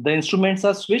 the instruments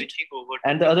are switched,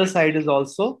 and the other side is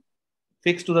also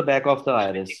fixed to the back of the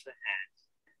iris.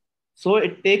 So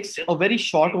it takes a very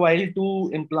short while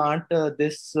to implant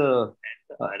this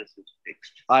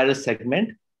iris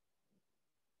segment.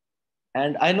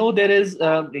 And I know there is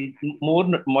more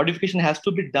modification has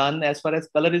to be done as far as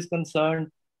color is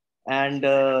concerned, and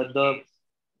the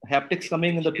haptics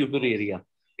coming in the pupil area.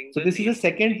 So this is a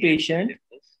second patient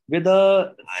with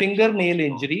a fingernail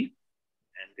injury.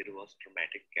 And there was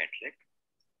traumatic cataract.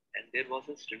 And there was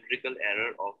a cylindrical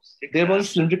error of 6 There was a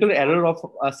cylindrical error of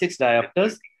 6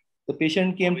 diopters. The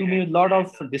patient came to me with a lot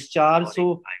of discharge,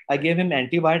 so I gave him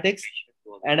antibiotics,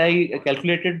 and I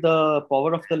calculated the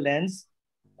power of the lens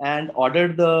and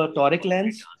ordered the toric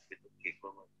lens.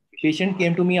 Patient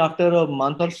came to me after a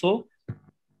month or so.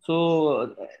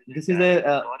 So this is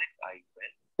a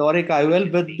toric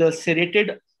IOL with the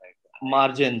serrated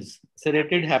margins,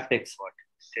 serrated haptics,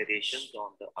 serrations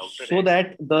on the outer so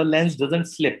that the lens doesn't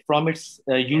slip from its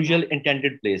usual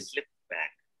intended place. Slip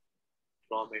back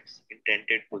from its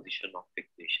intended position of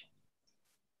fixation.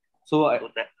 So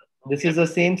this is the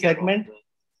same segment,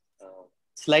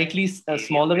 slightly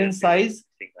smaller in size.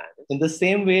 In the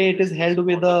same way, it is held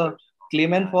with a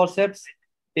Clayman forceps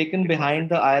taken behind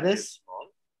the iris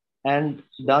and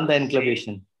done the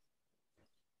enclavation.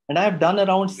 And I have done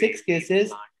around 6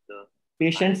 cases.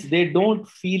 Patients, they don't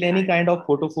feel any kind of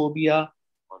photophobia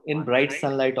in bright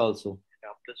sunlight also.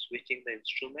 After switching the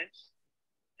instruments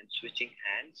and switching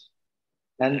hands,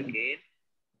 And again,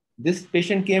 this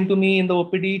patient came to me in the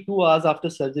OPD 2 hours after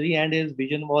surgery, and his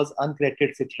vision was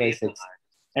uncorrected 6/6.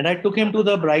 And I took him to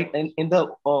the bright in the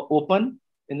open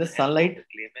in the sunlight,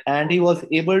 and he was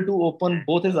able to open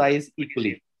both his eyes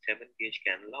equally. 7-gauge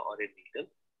cannula or a needle.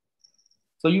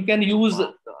 So you can use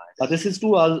this is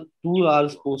 2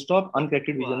 hours post-op,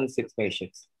 uncorrected vision is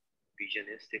 6/6. Vision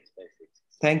is 6/6.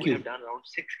 Thank We you. have done around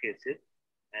 6 cases.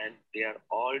 and they are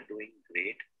all doing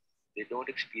great. They don't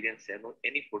experience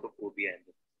any photophobia in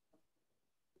them.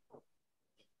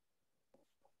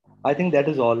 I think that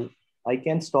is all. I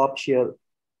can stop share.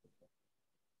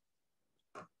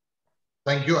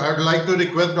 Thank you. I would like to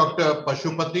request Dr.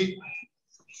 Pashupati,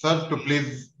 sir, to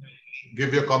please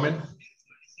give your comment.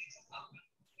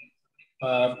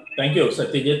 Thank you,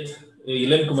 Satyajit.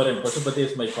 Ilan Kumar and Pashupati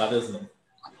is my father's name.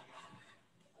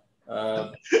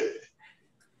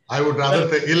 I would rather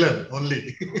say Ilan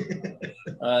only.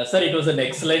 Sir, it was an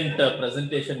excellent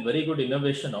presentation, very good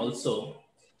innovation also.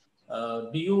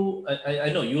 I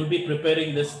know you'll be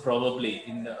preparing this probably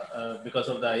in because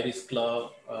of the Iris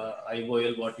Claw,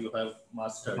 IOL, what you have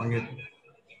mastered.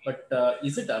 But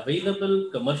is it available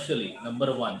commercially?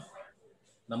 Number one.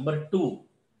 Number two,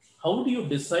 how do you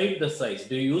decide the size?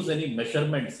 Do you use any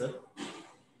measurements, sir?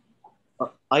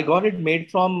 I got it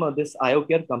made from this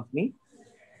AIOCare company.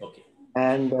 Okay.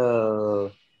 And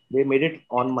they made it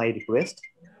on my request.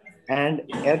 And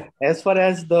as far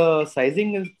as the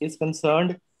sizing is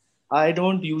concerned, I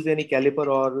don't use any caliper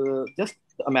or just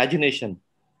imagination.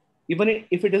 Even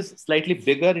if it is slightly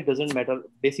bigger, it doesn't matter.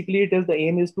 Basically, the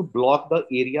aim is to block the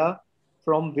area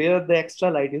from where the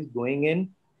extra light is going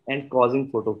in and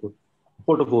causing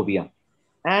photophobia.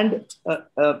 And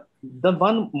the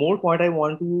one more point I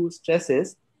want to stress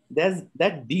is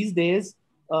that these days,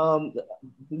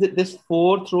 this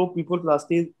four-throw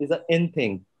pupiloplasty is an in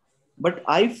thing. But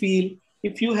I feel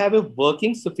if you have a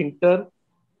working sphincter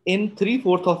in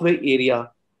 3/4 of the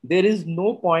area, there is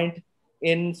no point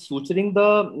in suturing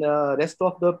the rest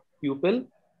of the pupil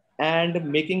and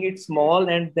making it small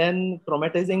and then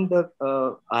traumatizing the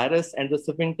iris and the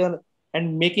sphincter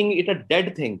and making it a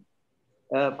dead thing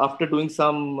after doing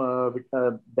some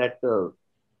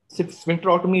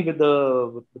sphincterotomy with the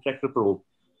retractor probe.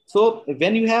 So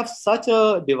when you have such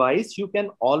a device, you can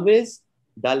always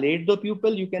dilate the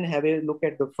pupil, you can have a look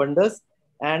at the fundus,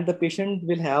 and the patient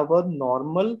will have a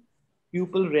normal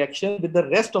pupil reaction with the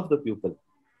rest of the pupil.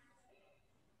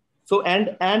 So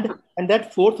and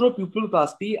that fourth-row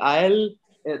pupiloplasty,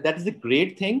 that is a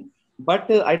great thing, but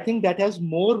I think that has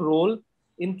more role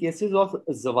in cases of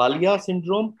Zavalia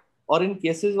syndrome or in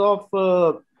cases of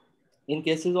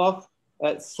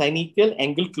synechial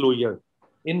angle closure,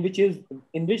 in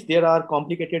which there are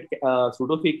complicated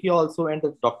pseudophakia also, and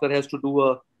the doctor has to do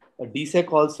a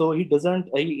DSEC also.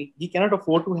 He cannot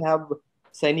afford to have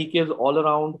synechials all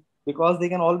around because they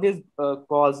can always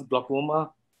cause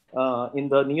glaucoma in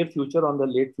the near future or the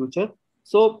late future.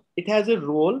 So it has a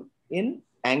role in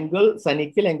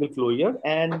synechial angle closure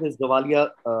and this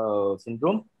Zavalia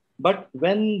syndrome. But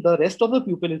when the rest of the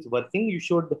pupil is working, you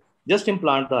should just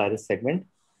implant the iris segment.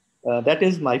 That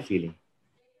is my feeling.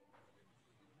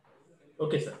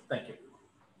 Okay, sir. Thank you.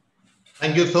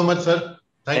 Thank you so much, sir.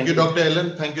 Thank you, Dr.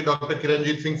 Ellen. Thank you, Dr.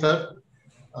 Kiranjit Singh, sir.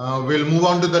 We'll move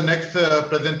on to the next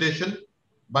presentation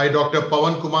by Dr.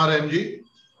 Pawan Kumar MG.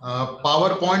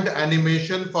 PowerPoint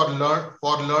animation for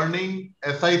learning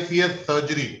SICS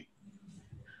surgery.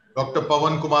 Dr.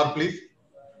 Pawan Kumar, please.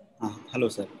 Hello,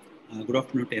 sir. Good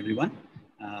afternoon to everyone.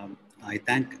 I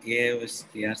thank AIOS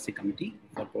ARC committee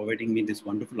for providing me this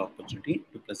wonderful opportunity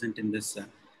to present in this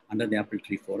under the Apple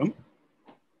Tree Forum.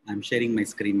 I'm sharing my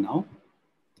screen now.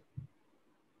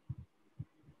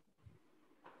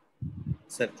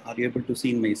 Sir, are you able to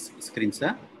see in my screen,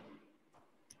 sir?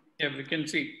 Yeah, we can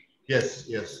see. Yes,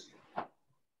 yes.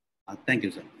 Thank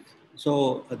you, sir.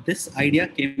 So this idea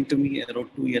came to me around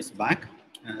 2 years back.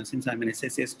 Since I'm an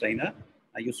SSAS trainer,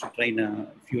 I used to train a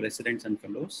few residents and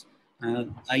fellows.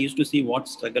 I used to see what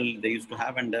struggle they used to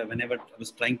have, and whenever I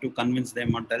was trying to convince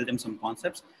them or tell them some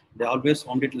concepts, they always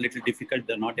found it a little difficult.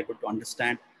 They're not able to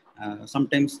understand.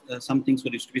 Sometimes some things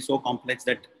used to be so complex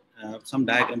that some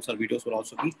diagrams or videos will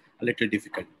also be a little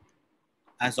difficult.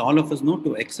 As all of us know,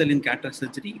 to excel in cataract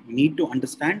surgery, we need to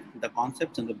understand the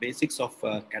concepts and the basics of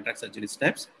cataract surgery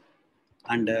steps.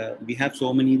 And we have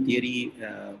so many theory,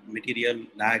 material,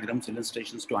 diagrams,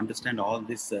 illustrations to understand all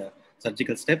these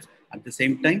surgical steps. At the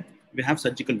same time, we have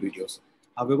surgical videos.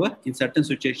 However, in certain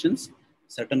situations,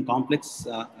 certain complex,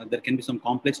 there can be some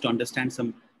complex to understand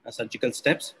some surgical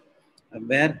steps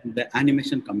where the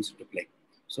animation comes into play.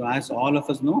 So as all of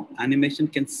us know, animation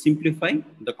can simplify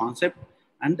the concept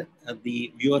and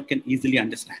the viewer can easily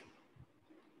understand.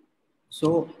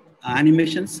 So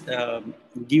animations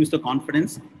gives the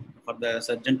confidence for the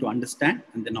surgeon to understand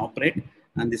and then operate,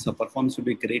 and this performance will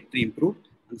be greatly improved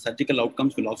and surgical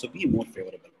outcomes will also be more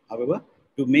favorable. However,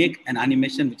 to make an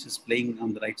animation which is playing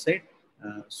on the right side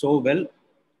so well,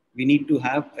 we need to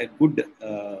have a good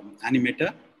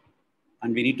animator,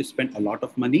 and we need to spend a lot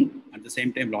of money, at the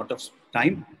same time, a lot of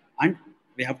time, and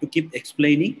we have to keep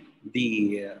explaining the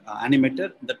animator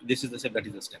that this is the step, that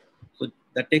is the step. So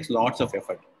that takes lots of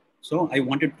effort. So I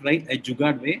wanted to write a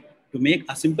jugaad way to make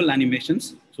a simple animations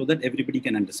so that everybody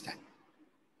can understand.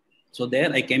 So there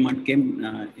I came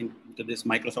into this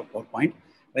Microsoft PowerPoint,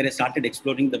 where I started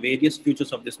exploring the various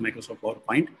features of this Microsoft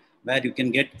PowerPoint, where you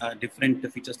can get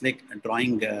different features like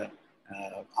drawing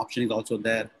option is also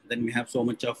there. Then we have so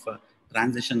much of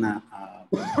transition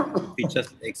features,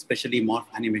 especially morph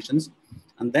animations.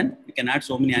 And then we can add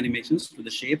so many animations to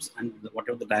the shapes and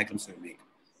whatever the diagrams we make.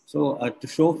 So to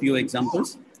show a few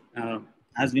examples,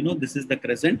 as we know, this is the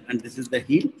crescent and this is the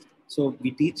heel. So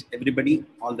we teach everybody,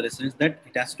 all the residents, that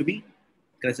it has to be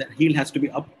crescent, heel has to be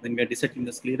up when we are dissecting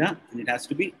the sclera, and it has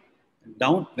to be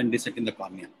down when dissecting the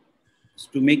cornea. So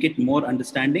to make it more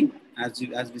understanding,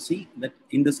 as we see that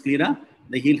in the sclera,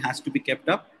 the heel has to be kept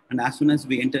up, and as soon as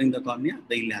we enter in the cornea,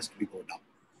 the heel has to be go down.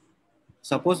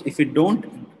 Suppose if we don't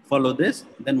follow this,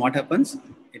 then what happens?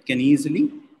 It can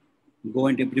easily go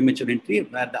into premature entry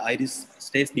where the iris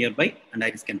stays nearby and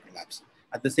iris can collapse.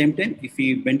 At the same time, if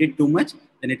we bend it too much,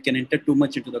 then it can enter too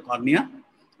much into the cornea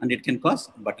and it can cause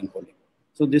buttonholing.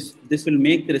 So this will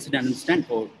make the resident understand,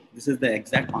 oh, this is the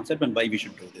exact concept and why we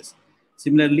should do this.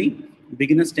 Similarly,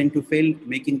 beginners tend to fail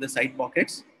making the side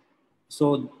pockets.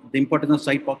 So the importance of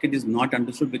side pocket is not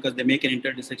understood because they make an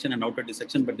inter dissection and outer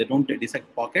dissection, but they don't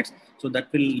dissect pockets. So that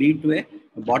will lead to a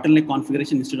bottleneck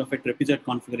configuration instead of a trapezoid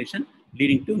configuration,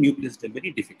 leading to nucleus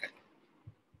delivery difficult.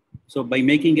 So by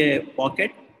making a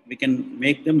pocket, we can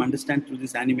make them understand through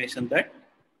this animation that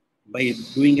by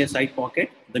doing a side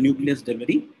pocket, the nucleus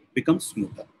delivery becomes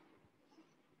smoother.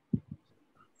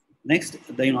 Next,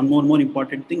 the one more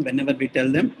important thing, whenever we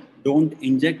tell them, don't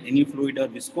inject any fluid or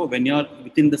visco when you are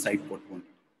within the side port wound.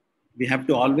 We have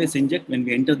to always inject when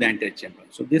we enter the anterior chamber.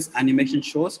 So this animation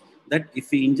shows that if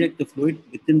we inject the fluid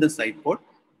within the side port,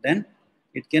 then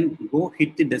it can go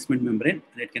hit the descendant membrane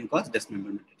and it can cause descendant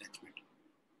membrane detachment.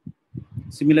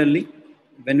 Similarly,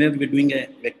 whenever we're doing a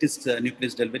vectis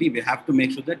nucleus delivery, we have to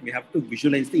make sure that we have to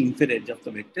visualize the inferior edge of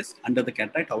the vectis under the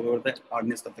cataract, however the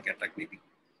hardness of the cataract may be.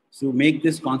 So make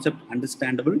this concept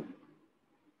understandable.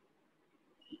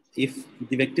 If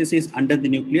the vectis is under the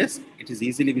nucleus, it is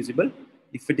easily visible.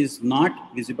 If it is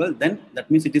not visible, then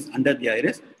that means it is under the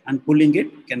iris, and pulling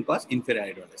it can cause inferior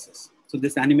iridolysis. So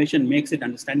this animation makes it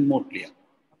understand more clear.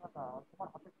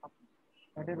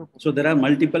 So there are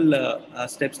multiple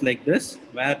steps like this,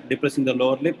 where depressing the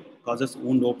lower lip causes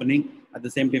wound opening. At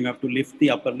the same time, you have to lift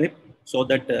the upper lip so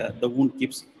that the wound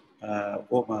keeps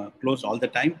closed all the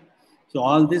time. So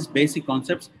all these basic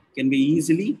concepts can be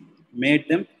easily made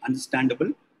them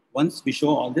understandable once we show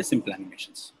all the simple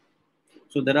animations.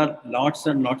 So there are lots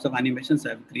and lots of animations I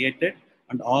have created,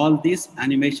 and all these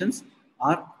animations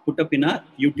are put up in our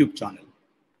YouTube channel.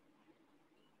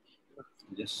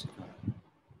 Just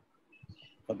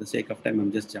for the sake of time,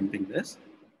 I'm just jumping this.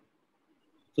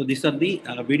 So these are the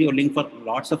video link for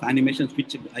lots of animations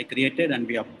which I created and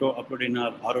we upload in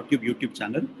our AIOTube YouTube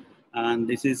channel. And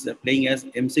this is playing as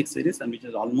M6 series, and which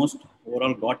has almost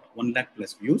overall got 1 lakh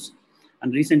plus views.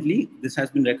 And recently, this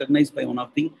has been recognized by one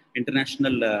of the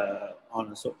international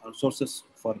sources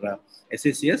for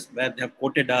SACS, where they have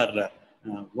quoted our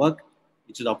work,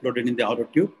 which is uploaded in the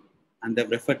AIOTube, and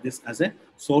they've referred this as a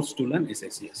source to learn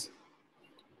SACS.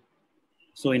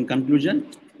 So in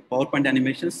conclusion, PowerPoint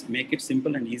animations make it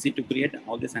simple and easy to create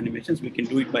all these animations. We can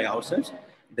do it by ourselves.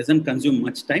 It doesn't consume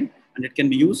much time, and it can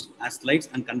be used as slides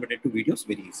and converted to videos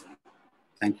very easily.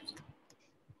 Thank you.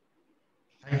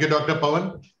 Thank you, Dr.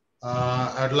 Pawan.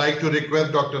 I'd like to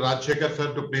request Dr. Rajshekhar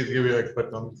sir to please give your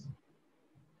expert comments.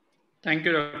 Thank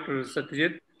you, Dr.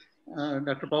 Satyajit.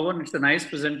 Dr. Pawan, it's a nice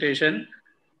presentation.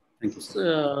 Thank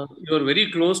you. You're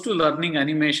very close to learning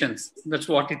animations. That's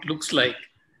what it looks like.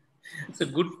 It's a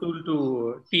good tool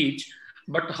to teach.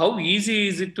 But how easy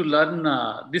is it to learn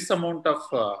this amount of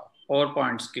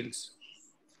PowerPoint skills?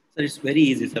 So it's very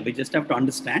easy, sir. We just have to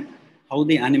understand how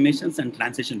the animations and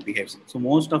transition behaves. So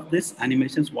most of these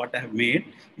animations, what I have made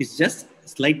is just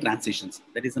slide transitions.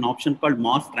 That is an option called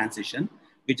morph transition.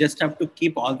 We just have to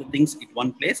keep all the things in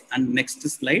one place, and next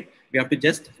slide, we have to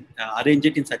just arrange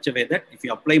it in such a way that if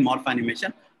you apply morph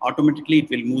animation, automatically it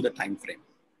will move the time frame.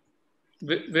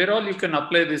 Where all you can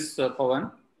apply this,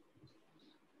 Pawan?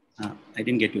 I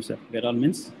didn't get you, sir. Where all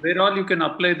means? Where all you can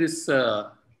apply this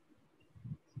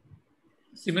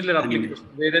similar application?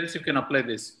 Where else you can apply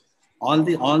this? All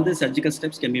the surgical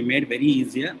steps can be made very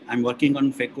easier. I'm working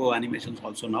on phaco animations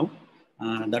also now.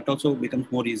 That also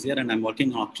becomes more easier, and I'm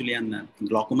working actually on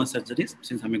glaucoma surgeries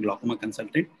since I'm a glaucoma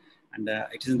consultant, and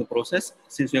it is in the process.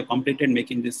 Since we have completed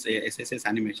making this SSS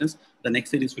animations, the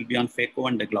next series will be on phaco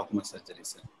and the glaucoma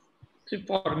surgeries. Sir. So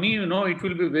for me, it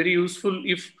will be very useful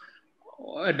if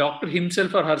a doctor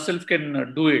himself or herself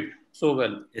can do it so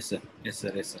well. Yes, sir. Yes,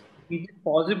 sir. Yes, sir. Is it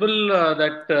possible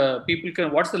that people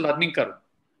can, what's the learning curve?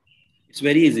 It's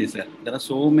very easy, sir. There are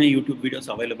so many YouTube videos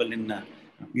available in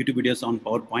YouTube videos on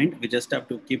PowerPoint. We just have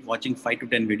to keep watching 5 to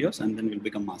 10 videos and then we'll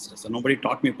become masters. So nobody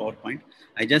taught me PowerPoint.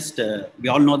 I just, we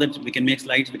all know that we can make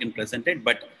slides, we can present it,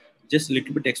 but just a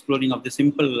little bit exploring of the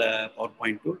simple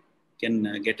PowerPoint tool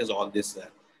can get us all these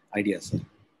ideas, sir.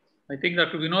 I think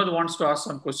Dr. Vinod wants to ask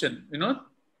some question. Vinod?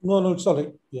 No, it's all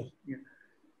right. Yeah.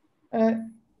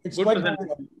 It's good quite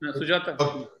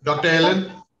Sujata. Dr.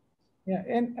 Ellen? Yeah,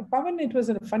 and Pawan, it was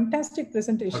a fantastic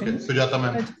presentation. Okay, Sujata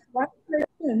ma'am. One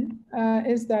question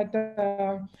is that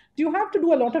do you have to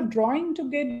do a lot of drawing to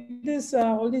get this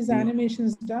all these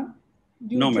animations done?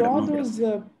 Do you draw those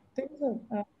things?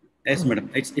 Yes, madam.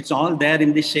 It's all there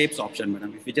in the shapes option,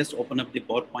 madam. If you just open up the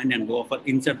PowerPoint and go for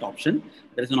insert option,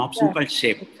 there is an option called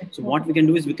shape. So what we can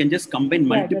do is we can just combine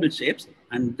multiple shapes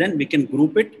and then we can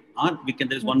group it, or we can,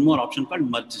 there's one more option called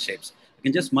merge shapes. We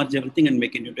can just merge everything and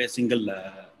make it into a single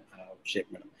shape,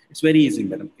 madam. It's very easy,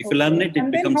 madam. If you learn it, it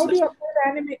becomes. How do you apply the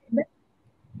animation?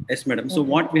 Yes, madam. So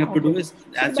what we have to do is,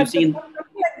 as you see in.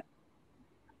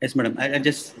 Yes, madam. I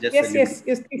just yes,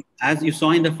 please. As you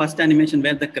saw in the first animation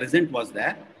where the crescent was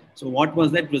there. So what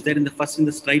was that? It was there in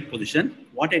the straight position.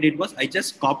 What I did was I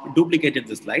just duplicated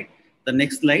the slide. The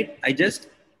next slide, I just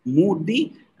moved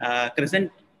the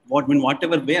crescent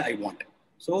whatever way I want.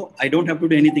 So I don't have to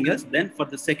do anything else. Then for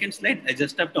the second slide, I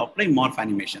just have to apply morph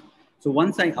animation. So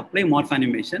once I apply morph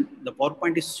animation, the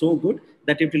PowerPoint is so good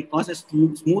that it will cause a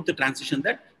smooth transition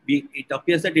that it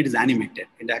appears that it is animated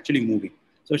and actually moving.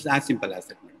 So it's as simple as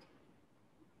that.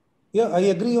 Yeah, I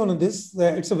agree on this.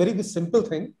 It's a very simple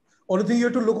thing. Only thing you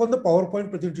have to look on the PowerPoint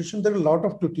presentation. There are a lot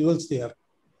of tutorials there.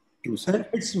 And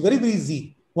it's very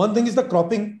easy. One thing is the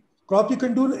cropping. Crop you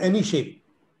can do in any shape.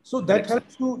 So that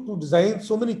helps you to design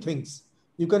so many things.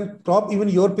 You can crop even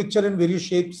your picture in various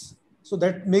shapes. So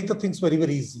that make the things very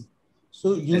easy.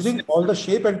 So using all the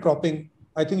shape and cropping,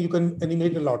 I think you can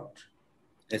animate a lot.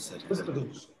 Yes, sir. But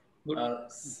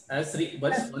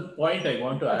one point I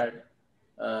want to add,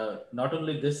 not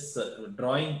only this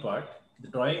drawing part, the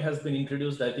drawing has been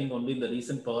introduced, I think, only in the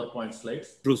recent PowerPoint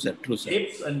slides. True, sir. True, sir.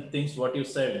 Shapes and things, what you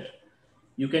said,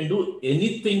 you can do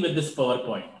anything with this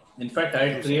PowerPoint. In fact, I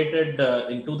had created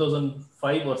in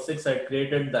 2005 or 6, I had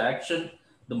created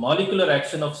the molecular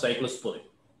action of cyclosporine.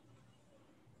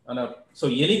 So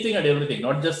anything and everything,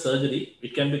 not just surgery,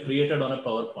 it can be created on a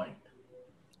PowerPoint.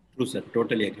 True, sir.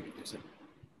 Totally agree with you, sir.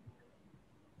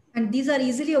 And these are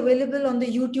easily available on the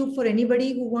YouTube for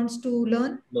anybody who wants to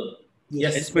learn?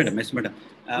 Yes, madam. Yes, madam.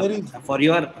 For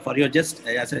your just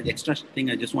as an extra thing,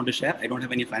 I just want to share. I don't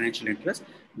have any financial interest.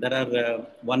 There are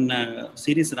one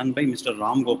series run by Mr.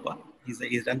 Ram Gopal.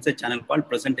 He runs a channel called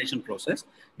Presentation Process.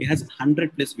 He has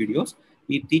 100+ videos.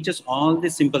 He teaches all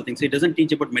these simple things. He doesn't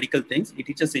teach about medical things. He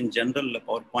teaches in general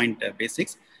PowerPoint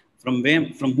basics. From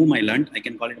whom I learned, I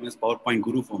can call it as PowerPoint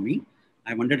guru for me. I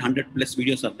have 100+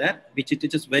 videos are there, which it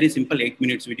teaches very simple 8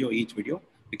 minutes video each video.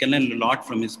 We can learn a lot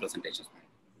from his presentations.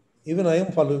 Even I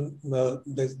am following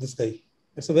this guy.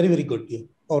 It's a very good. Yeah.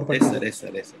 Yes,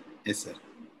 sir. Yes, sir.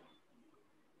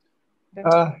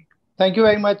 Thank you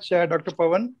very much, Dr.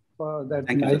 Pawan, for that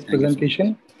nice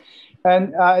presentation.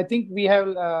 And I think we have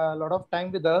a lot of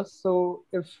time with us. So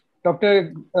if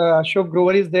Dr. Ashok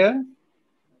Grover is there.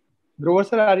 Grover,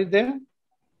 sir, are you there?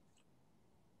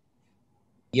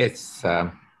 Yes.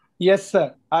 Yes,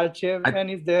 sir. Our chairman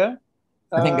is there.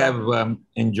 I think I've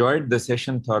enjoyed the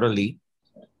session thoroughly.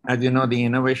 As you know, the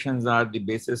innovations are the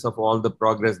basis of all the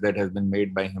progress that has been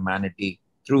made by humanity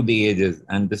through the ages.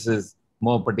 And this is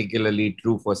more particularly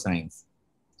true for science.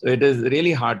 So it is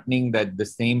really heartening that the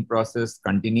same process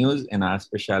continues in our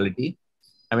specialty.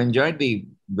 I've enjoyed the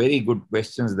very good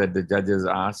questions that the judges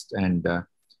asked and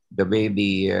the way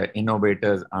the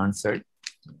innovators answered.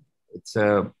 It's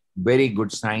a very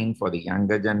good sign for the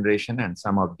younger generation and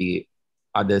some of the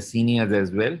other seniors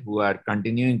as well who are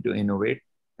continuing to innovate.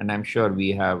 And I'm sure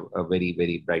we have a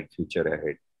very bright future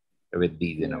ahead with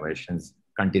these innovations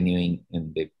continuing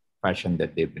in the fashion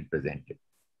that they've been presented.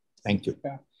 Thank you.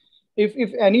 Yeah.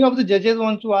 If any of the judges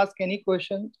want to ask any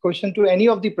question to any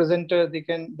of the presenters,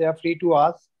 they are free to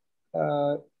ask.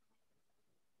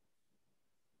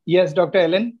 Yes, Dr.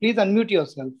 Ellen, please unmute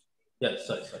yourself. Yes,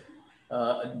 sorry.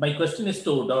 My question is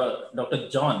to Dr.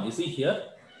 John. Is he here?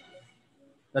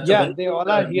 They all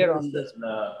are here on this.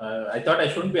 I thought I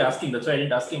shouldn't be asking. That's why I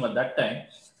didn't ask him at that time.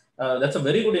 That's a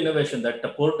very good innovation, that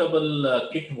portable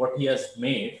kit, what he has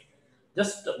made.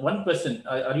 Just one question.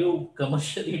 Are you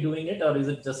commercially doing it, or is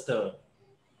it just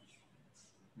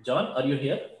John, are you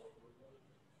here?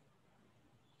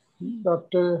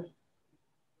 Dr.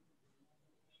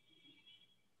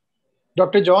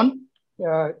 John,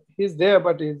 he's there,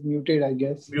 but he's muted, I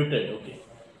guess. Muted, okay.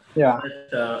 Yeah.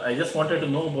 But, I just wanted to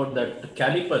know about that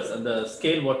calipers and the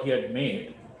scale what he had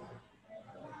made.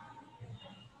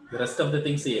 The rest of the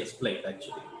things he explained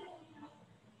actually.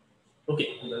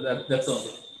 Okay, that's all.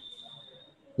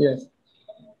 Yes.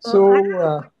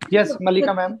 So, yes,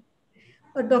 Malika ma'am.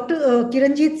 Dr.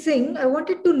 Kiranjit Singh, I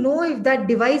wanted to know if that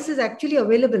device is actually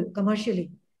available commercially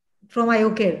from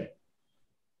AIOCare.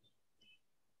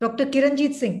 Dr.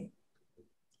 Kiranjit Singh.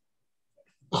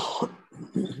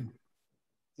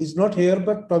 He's not here,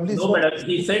 but probably no, but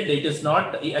he said it is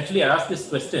not. He actually asked this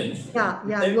question. Yeah,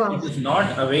 he said it is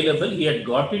not available. He had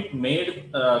got it made,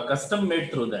 custom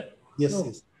made through that. Yes,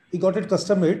 yes. He got it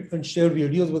custom made and shared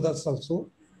videos with us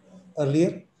also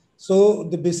earlier. So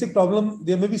the basic problem,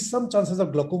 there may be some chances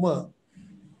of glaucoma,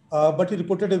 but he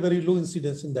reported a very low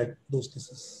incidence in those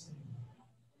cases.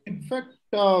 In fact,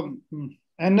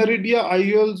 Aniridia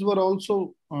IOLs were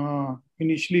also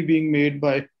initially being made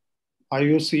by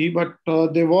IOC, but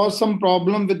there was some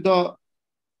problem with the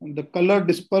color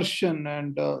dispersion,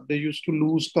 and they used to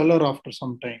lose color after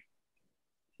some time.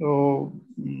 So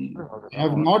I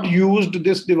have not used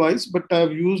this device, but I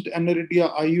have used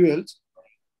Aniridia IOLs,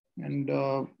 and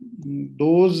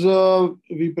those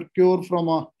we procure from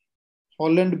a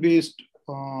Holland-based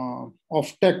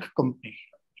off-tech company.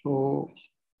 So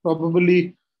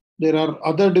probably there are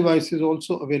other devices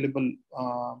also available.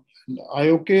 And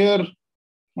AIOCare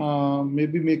may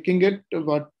be making it,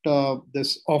 but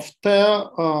this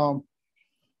off-tech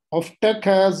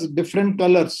has different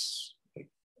colors.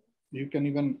 You can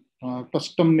even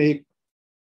custom make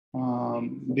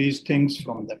these things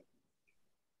from them.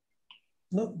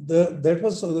 No, that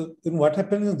was in what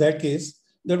happened in that case.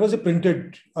 That was a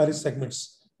printed iris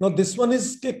segments. Now this one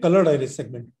is a colored iris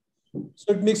segment,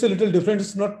 so it makes a little difference.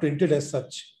 It's not printed as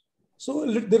such, so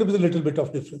there is a little bit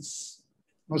of difference.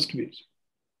 Must be.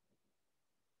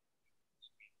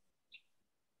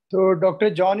 So Dr.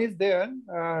 John is there.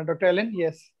 Dr. Ellen,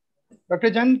 yes. Dr.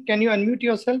 John, can you unmute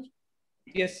yourself?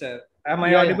 Yes, sir. Am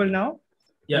I audible now?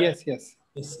 Yeah. Yes, yes.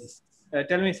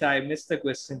 Tell me, sir, I missed the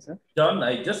question, sir. John,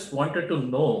 I just wanted to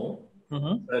know,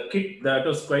 kit that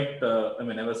was quite,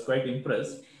 I was quite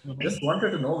impressed. Just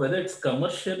wanted to know whether it's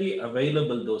commercially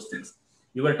available, those things.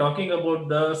 You were talking about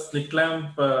the slit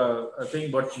lamp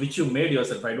thing, which you made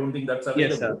yourself. I don't think that's available.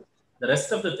 Yes, sir. The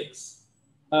rest of the things.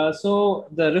 So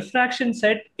the refraction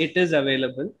set, it is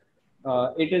available.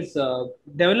 It is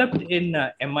developed in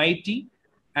MIT,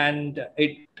 and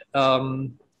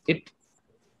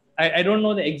I don't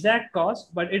know the exact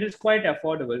cost, but it is quite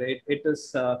affordable.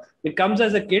 It comes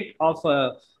as a kit of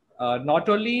not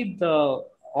only the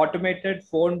automated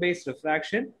phone-based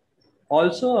refraction,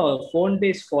 also a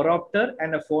phone-based phoropter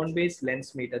and a phone-based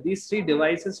lens meter. These three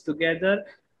devices together,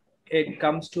 it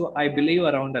comes to, I believe,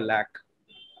 around $1 lakh.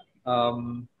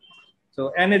 And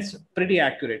it's pretty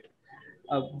accurate.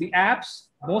 The apps,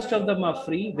 most of them are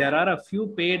free. There are a few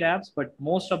paid apps, but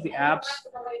most of the apps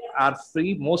are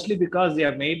free, mostly because they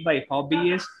are made by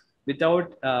hobbyists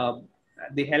without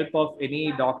the help of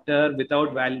any doctor,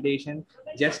 without validation,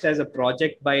 just as a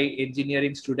project by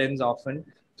engineering students often.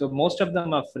 So most of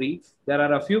them are free. There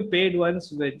are a few paid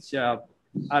ones which are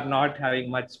not having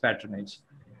much patronage.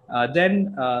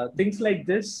 Then things like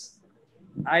this,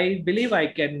 I believe I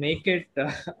can make it.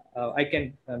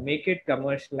 Make it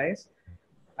commercialized.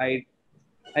 I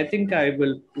think I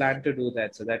will plan to do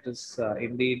that. So that is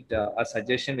indeed a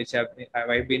suggestion which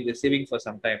I've been receiving for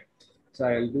some time. So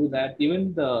I'll do that.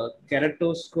 Even the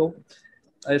keratoscope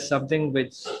is something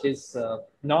which is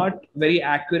not very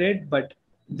accurate, but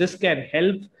this can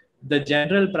help the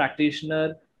general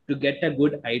practitioner to get a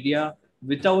good idea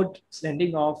without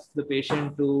sending off the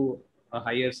patient to a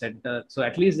higher center. So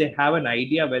at least they have an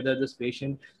idea whether this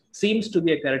patient seems to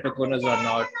be a keratoconus or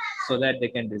not, so that they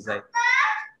can decide.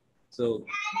 So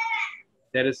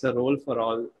there is a role for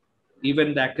all.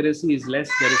 Even the accuracy is less,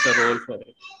 there is a role for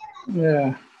it.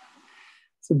 Yeah.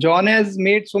 So John has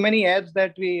made so many apps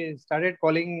that we started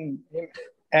calling him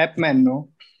App Man, no?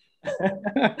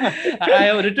 I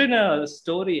have written a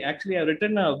story. Actually, I've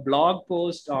written a blog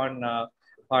post on our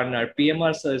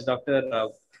PMR search,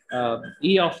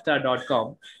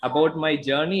 Dr.Ashok about my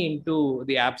journey into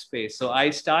the app space. So I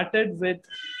started with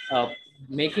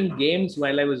making games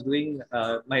while I was doing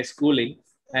my schooling.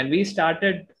 And we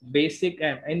started basic,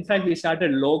 and in fact, we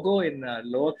started Logo in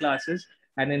lower classes.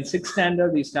 And in 6th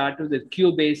standard, we started with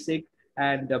QBasic.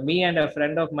 And me and a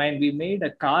friend of mine, we made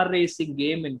a car racing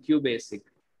game in QBasic.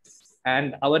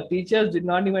 And our teachers did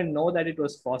not even know that it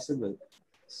was possible.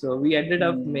 So we ended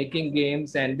up making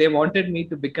games, and they wanted me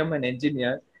to become an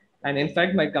engineer. And in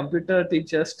fact, my computer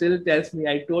teacher still tells me,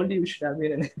 I told you should have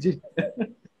been an engineer.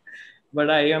 But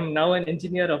I am now an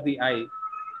engineer of the eye.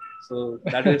 So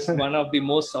that is one of the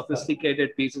most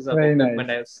sophisticated pieces of equipment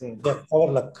I've seen. Yeah,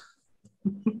 our luck.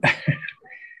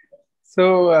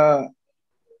 So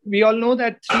we all know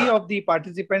that 3 of the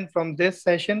participants from this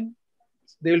session,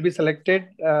 they will be selected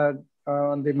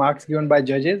on the marks given by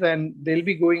judges, and they'll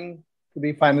be going to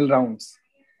the final rounds.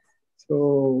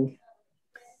 So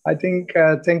I think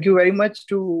thank you very much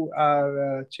to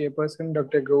our chairperson,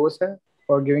 Dr. Grover,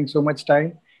 for giving so much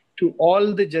time, to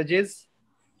all the judges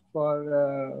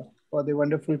for the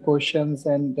wonderful questions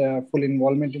and full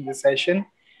involvement in the session,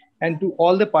 and to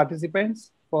all the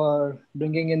participants for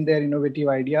bringing in their innovative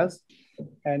ideas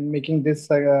and making this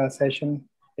session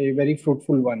a very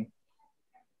fruitful one.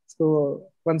 So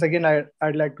once again,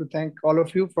 I'd like to thank all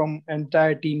of you from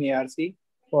entire team ARC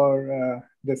for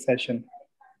this session.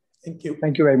 Thank you.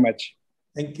 Thank you very much.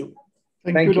 Thank you.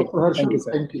 Thank you, Dr. Ashok. Thank you,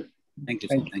 sir. Thank you,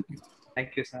 sir. Thank you.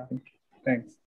 Thank you, sir. Thanks.